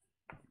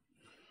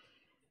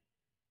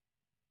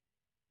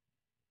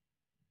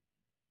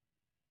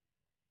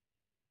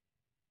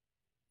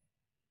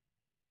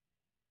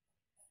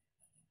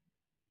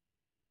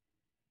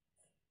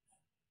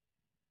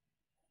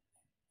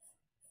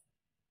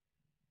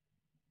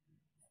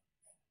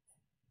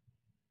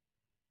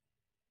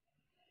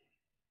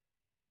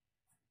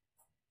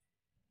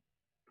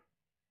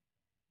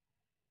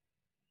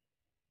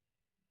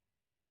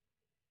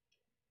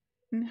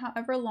 And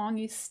however long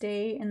you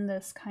stay in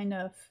this kind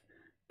of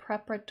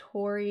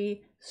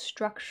preparatory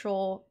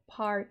structural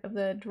part of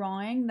the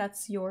drawing,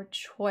 that's your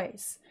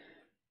choice.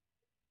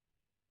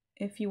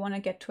 If you want to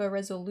get to a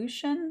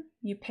resolution,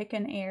 you pick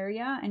an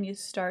area and you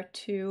start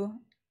to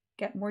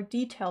get more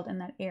detailed in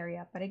that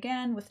area. But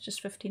again, with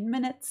just 15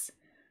 minutes,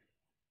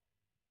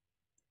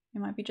 it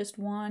might be just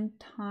one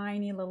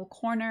tiny little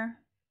corner.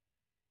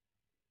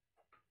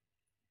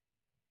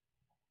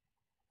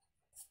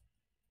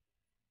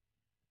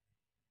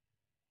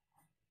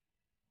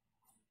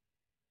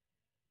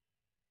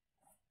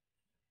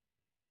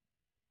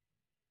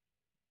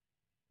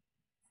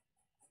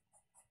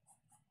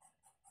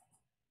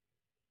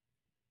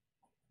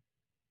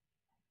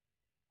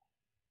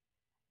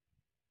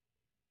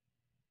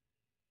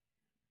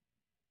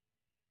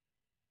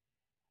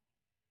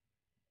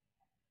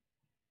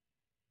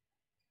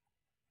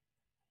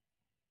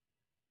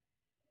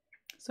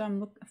 So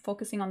I'm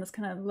focusing on this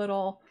kind of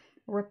little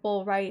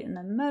ripple right in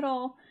the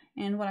middle.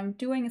 And what I'm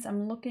doing is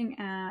I'm looking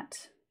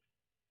at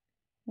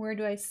where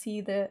do I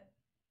see the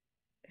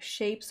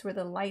shapes where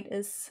the light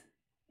is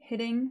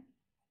hitting.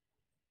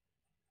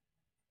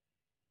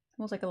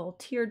 Almost like a little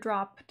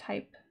teardrop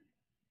type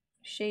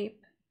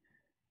shape.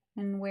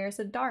 And where's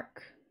the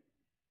dark?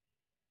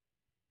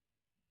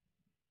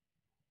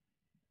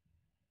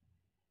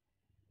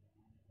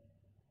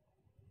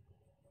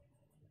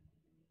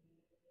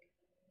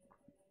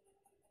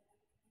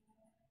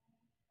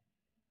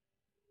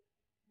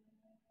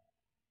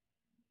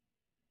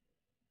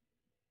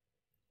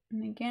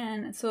 And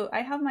again, so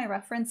I have my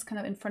reference kind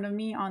of in front of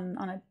me on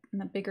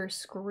a bigger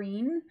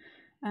screen.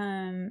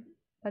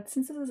 But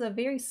since this is a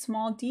very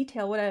small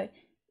detail, what I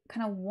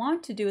kind of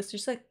want to do is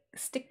just like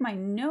stick my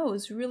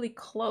nose really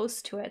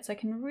close to it so I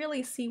can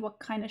really see what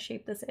kind of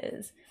shape this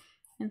is.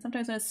 And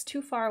sometimes when it's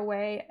too far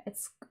away,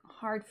 it's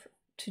hard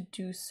to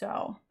do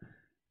so.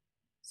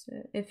 So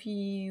if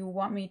you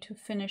want me to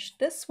finish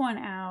this one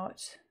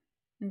out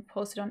and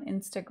post it on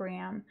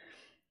Instagram,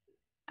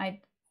 I'd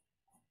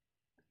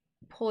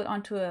pull it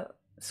onto a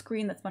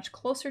screen that's much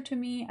closer to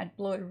me. I'd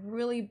blow it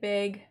really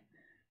big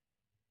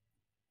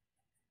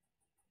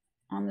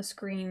on the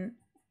screen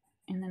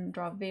and then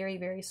draw very,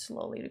 very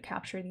slowly to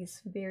capture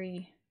these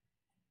very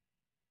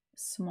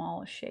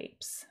small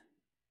shapes.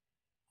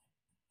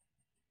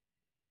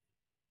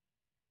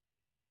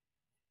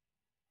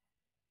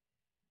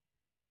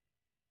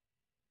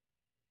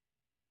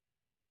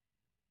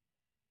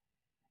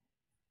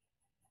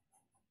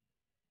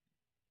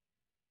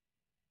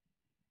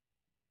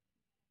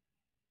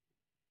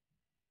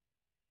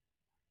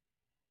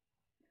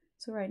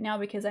 So right now,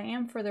 because I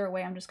am further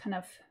away, I'm just kind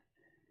of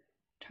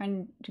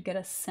trying to get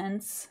a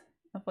sense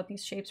of what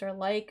these shapes are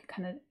like,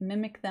 kind of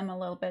mimic them a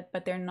little bit,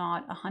 but they're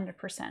not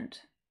 100%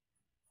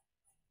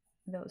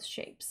 those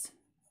shapes.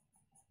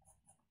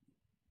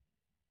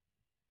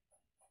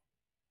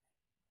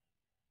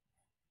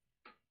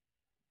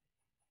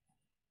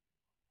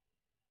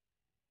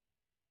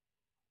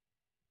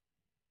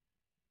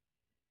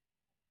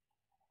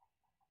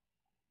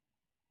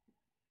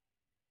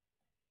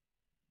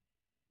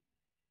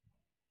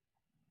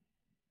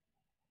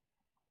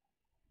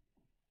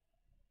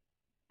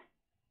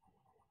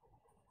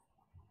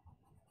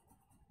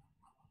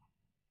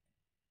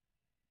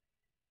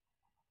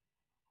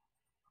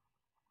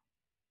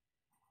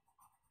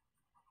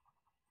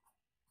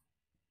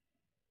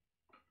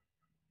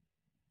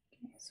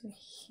 So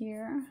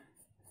here,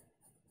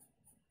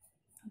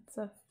 that's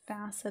a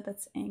facet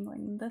that's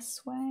angling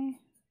this way,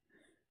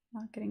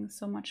 not getting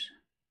so much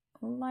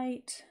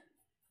light.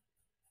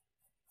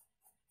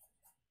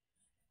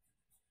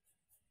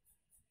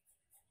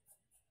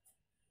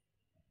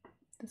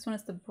 This one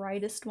is the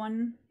brightest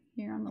one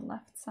here on the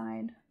left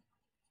side.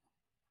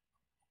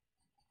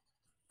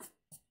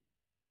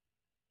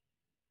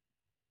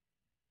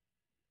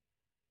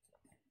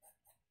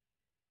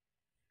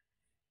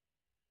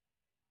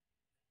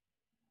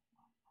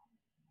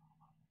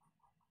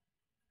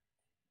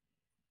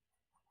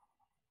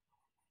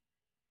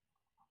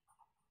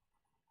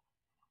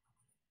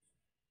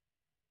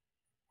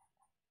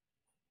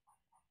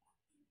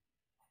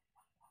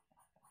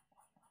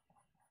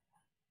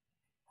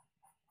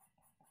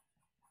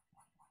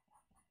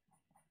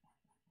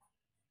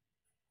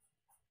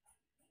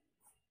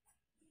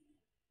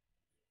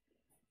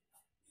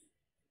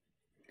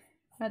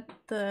 But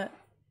the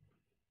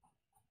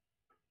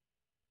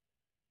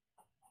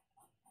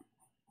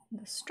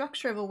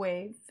structure of a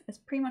wave is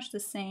pretty much the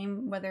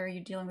same whether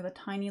you're dealing with a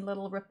tiny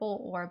little ripple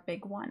or a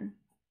big one.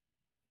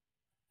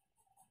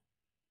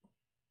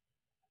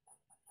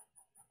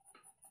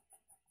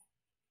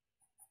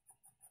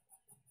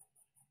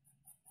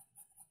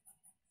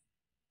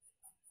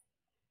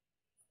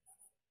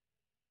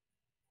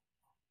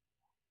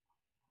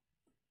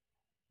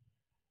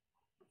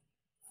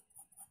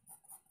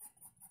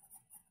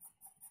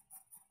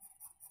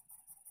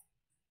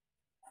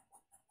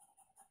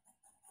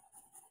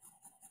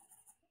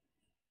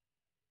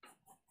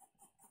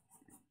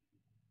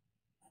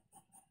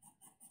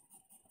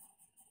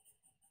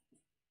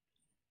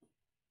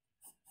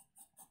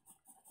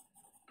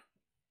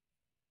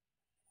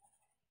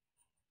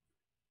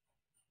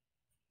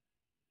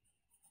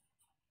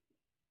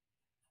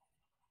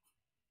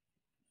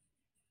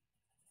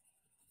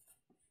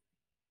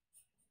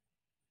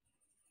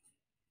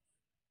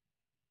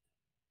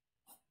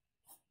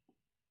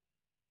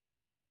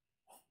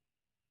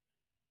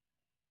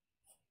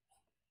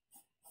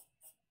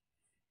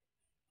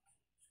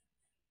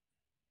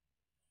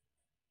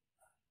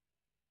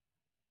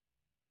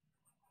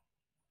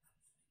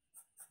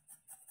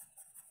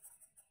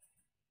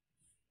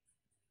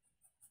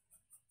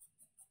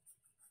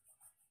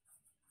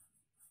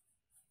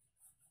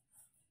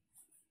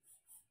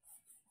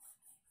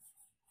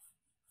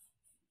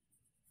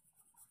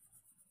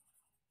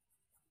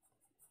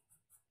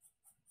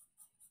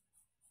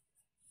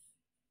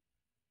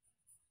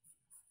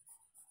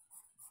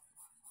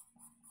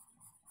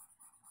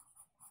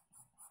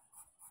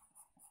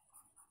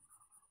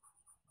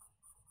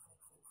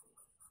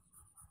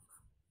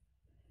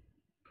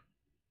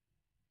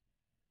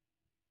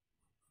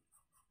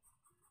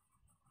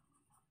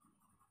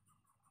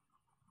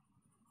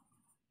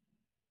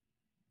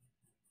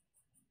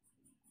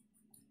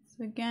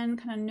 So again,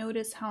 kind of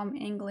notice how I'm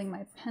angling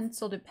my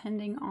pencil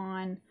depending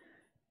on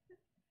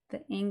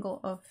the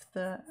angle of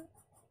the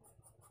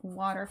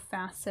water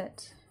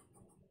facet,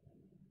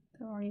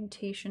 the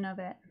orientation of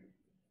it.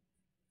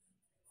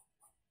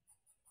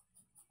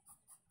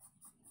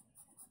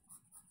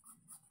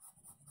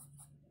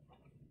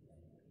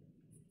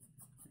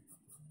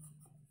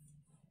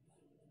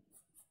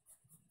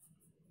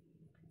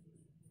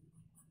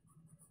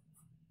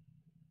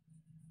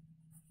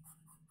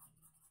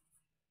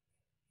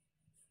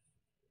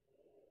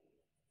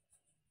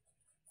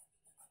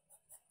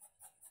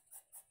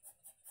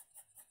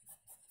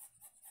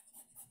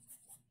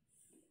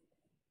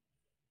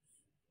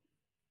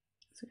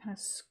 So it kind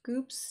of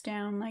scoops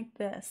down like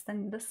this,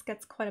 then this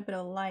gets quite a bit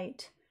of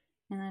light,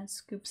 and then it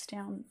scoops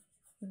down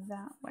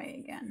that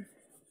way again.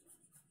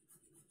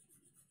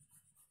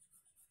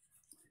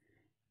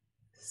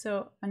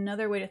 So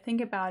another way to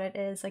think about it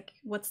is like,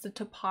 what's the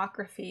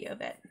topography of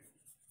it?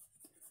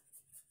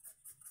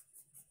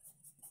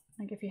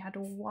 Like if you had to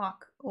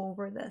walk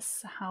over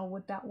this, how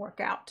would that work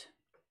out?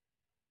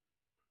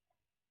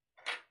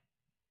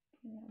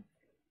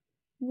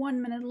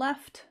 1 minute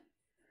left.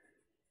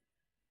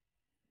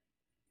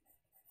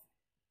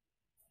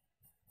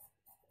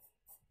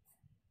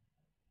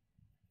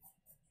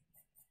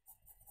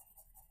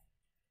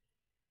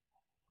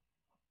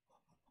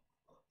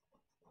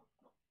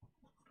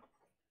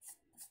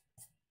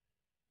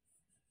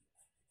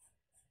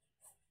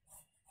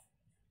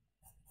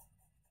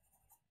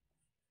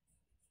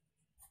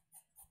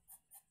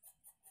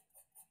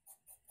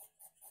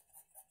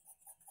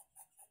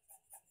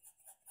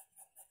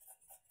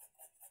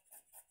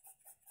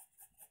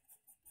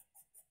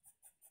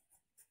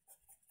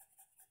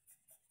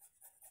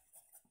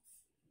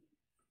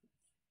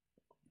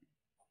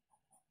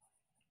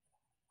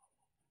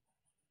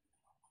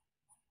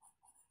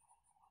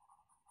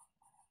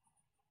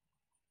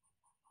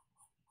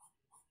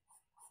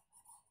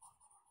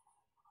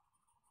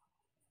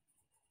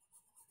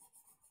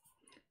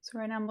 So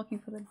right now I'm looking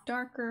for the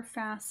darker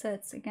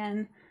facets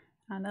again.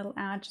 That'll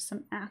add just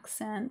some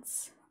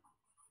accents.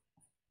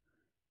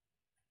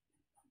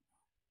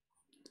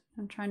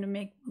 I'm trying to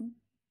make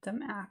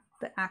them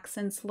the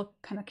accents look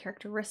kind of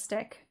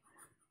characteristic.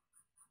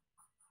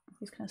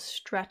 these kind of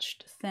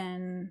stretched,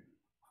 thin,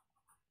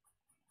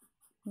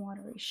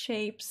 watery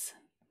shapes.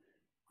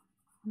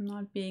 I'm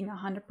not being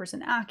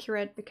 100%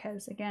 accurate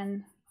because,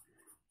 again,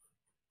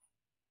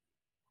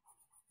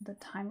 the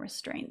time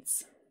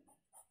restraints.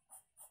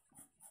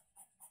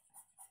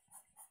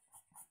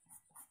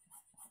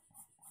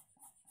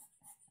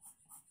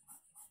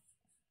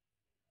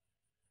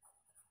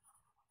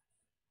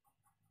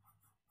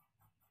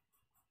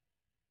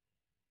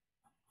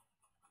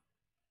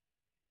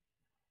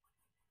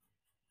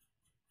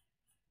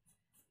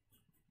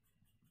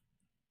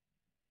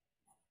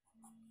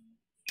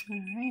 All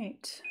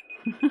right.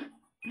 Let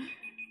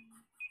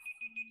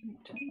me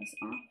turn this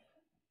off.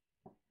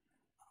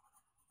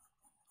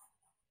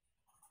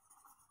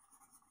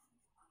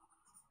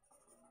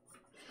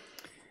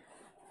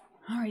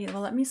 All right,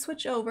 well, let me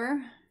switch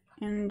over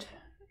and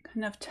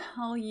kind of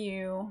tell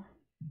you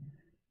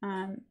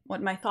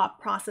what my thought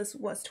process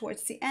was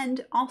towards the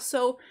end.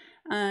 Also,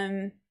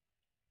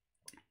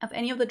 of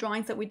any of the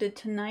drawings that we did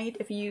tonight,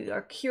 if you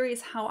are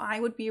curious how I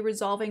would be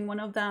resolving one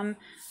of them,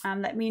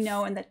 let me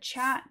know in the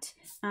chat.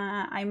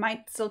 I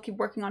might still keep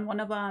working on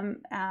one of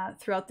them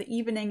throughout the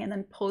evening and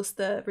then post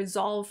the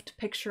resolved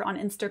picture on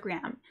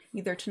Instagram,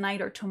 either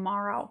tonight or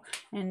tomorrow.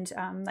 And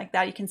like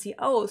that, you can see,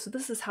 oh, so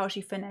this is how she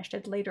finished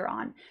it later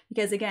on.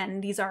 Because again,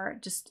 these are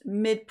just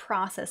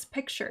mid-process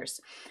pictures.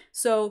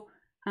 So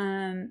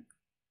thanks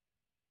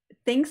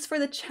for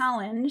the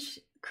challenge,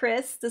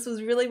 Chris. This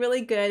was really, really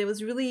good. It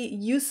was really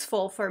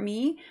useful for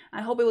me.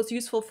 I hope it was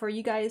useful for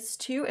you guys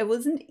too. It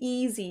wasn't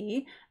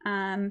easy,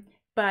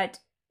 but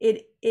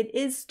it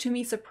is to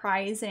me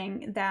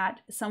surprising that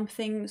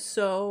something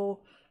so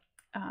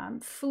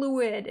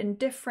fluid and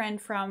different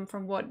from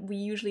what we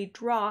usually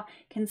draw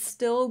can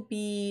still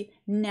be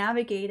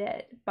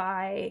navigated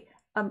by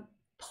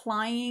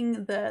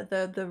applying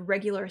the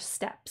regular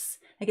steps.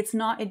 Like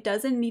it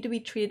doesn't need to be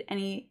treated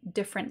any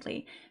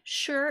differently.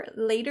 Sure,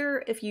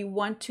 later, if you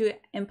want to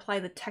imply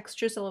the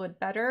textures a little bit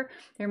better,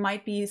 there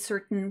might be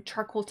certain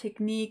charcoal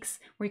techniques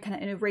where you kind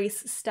of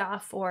erase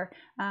stuff or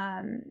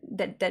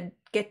that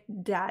get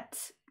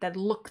that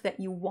look that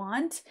you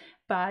want.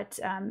 But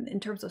in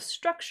terms of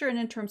structure and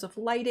in terms of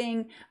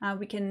lighting,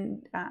 we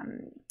can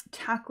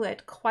tackle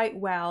it quite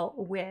well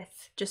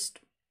with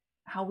just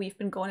how we've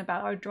been going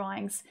about our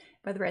drawings,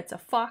 whether it's a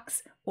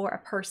fox or a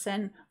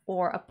person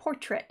or a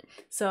portrait.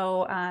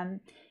 So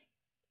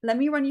let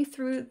me run you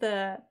through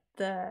the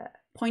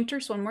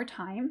pointers one more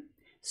time.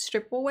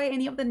 Strip away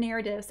any of the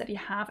narratives that you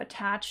have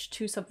attached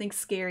to something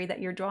scary that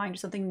you're drawing, to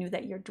something new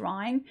that you're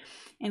drawing,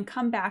 and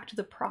come back to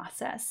the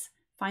process.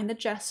 Find the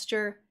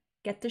gesture,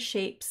 get the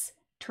shapes,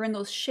 turn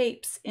those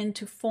shapes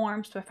into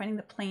forms by finding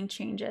the plane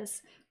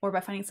changes or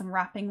by finding some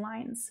wrapping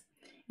lines.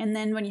 And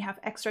then when you have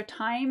extra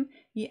time,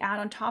 you add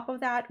on top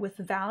of that with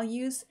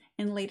values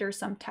and later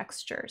some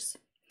textures.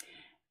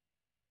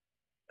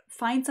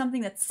 Find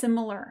something that's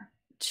similar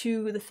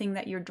to the thing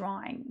that you're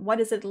drawing. What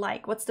is it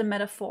like? What's the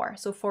metaphor?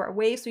 So for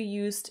waves, we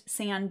used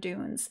sand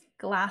dunes,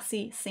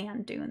 glassy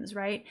sand dunes,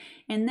 right?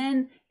 And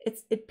then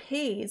it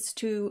pays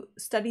to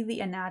study the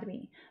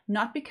anatomy,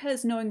 not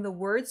because knowing the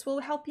words will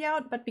help you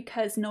out, but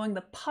because knowing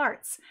the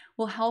parts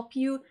will help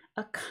you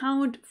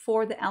account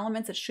for the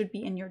elements that should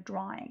be in your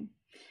drawing.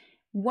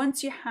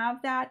 Once you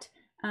have that,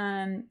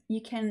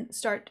 you can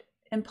start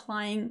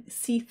implying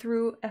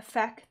see-through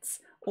effects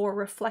or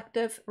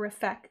reflective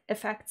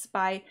effects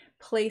by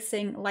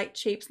placing light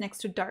shapes next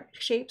to dark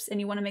shapes. And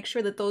you want to make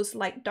sure that those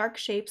dark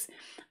shapes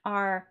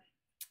are,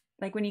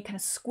 like when you kind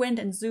of squint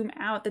and zoom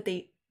out, that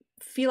they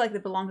feel like they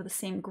belong to the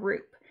same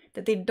group,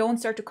 that they don't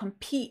start to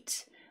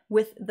compete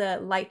with the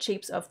light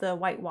shapes of the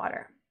white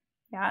water.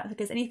 Yeah,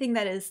 because anything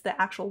that is the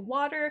actual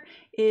water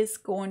is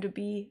going to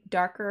be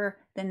darker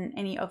than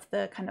any of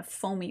the kind of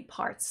foamy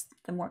parts,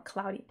 the more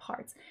cloudy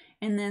parts.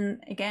 And then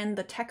again,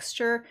 the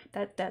texture,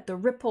 that the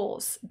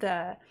ripples,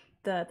 the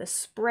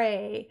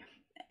spray,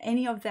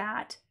 any of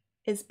that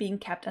is being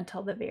kept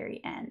until the very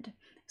end.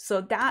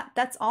 So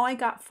that's all I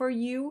got for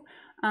you.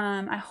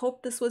 I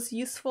hope this was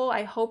useful.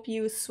 I hope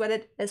you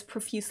sweated as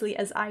profusely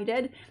as I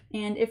did.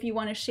 And if you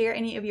want to share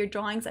any of your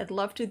drawings, I'd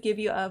love to give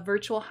you a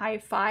virtual high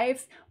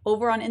five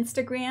over on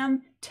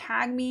Instagram.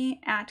 Tag me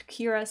at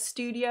Kira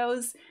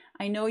Studios.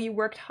 I know you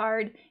worked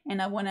hard,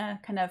 and I want to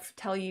kind of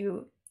tell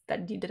you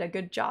that you did a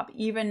good job.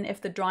 Even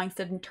if the drawings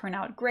didn't turn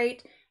out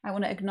great, I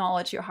want to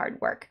acknowledge your hard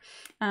work.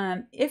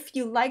 If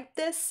you like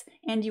this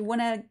and you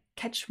want to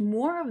catch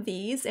more of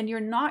these and you're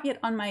not yet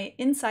on my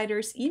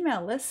insiders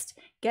email list,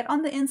 get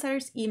on the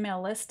insiders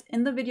email list.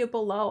 In the video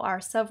below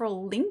are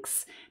several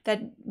links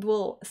that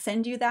will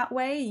send you that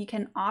way. You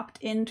can opt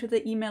into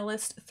the email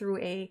list through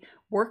a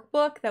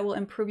workbook that will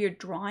improve your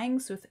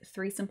drawings with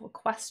 3 simple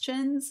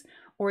questions,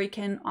 or you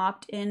can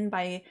opt in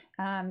by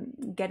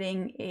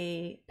getting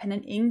a pen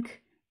and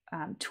ink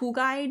tool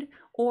guide,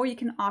 or you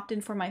can opt in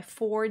for my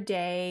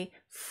 4-day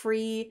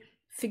free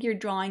figure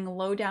drawing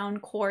lowdown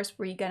course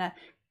where you're gonna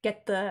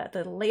get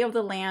the lay of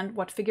the land,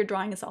 what figure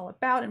drawing is all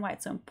about and why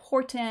it's so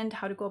important,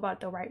 how to go about it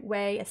the right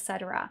way,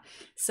 etc.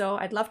 So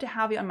I'd love to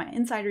have you on my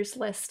insiders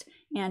list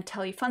and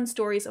tell you fun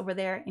stories over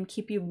there and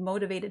keep you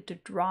motivated to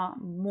draw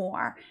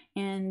more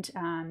and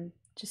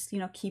just, you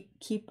know,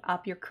 keep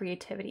up your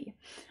creativity.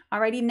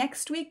 Alrighty,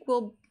 next week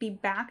we'll be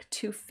back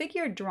to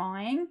figure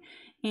drawing,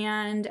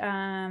 and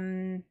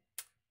I'm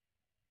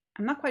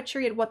not quite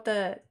sure yet what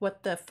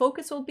the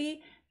focus will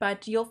be,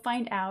 but you'll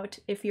find out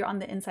if you're on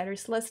the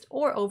insiders list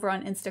or over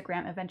on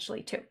Instagram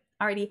eventually too.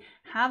 Alrighty,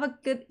 have a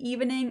good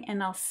evening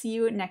and I'll see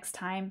you next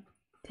time.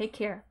 Take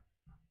care.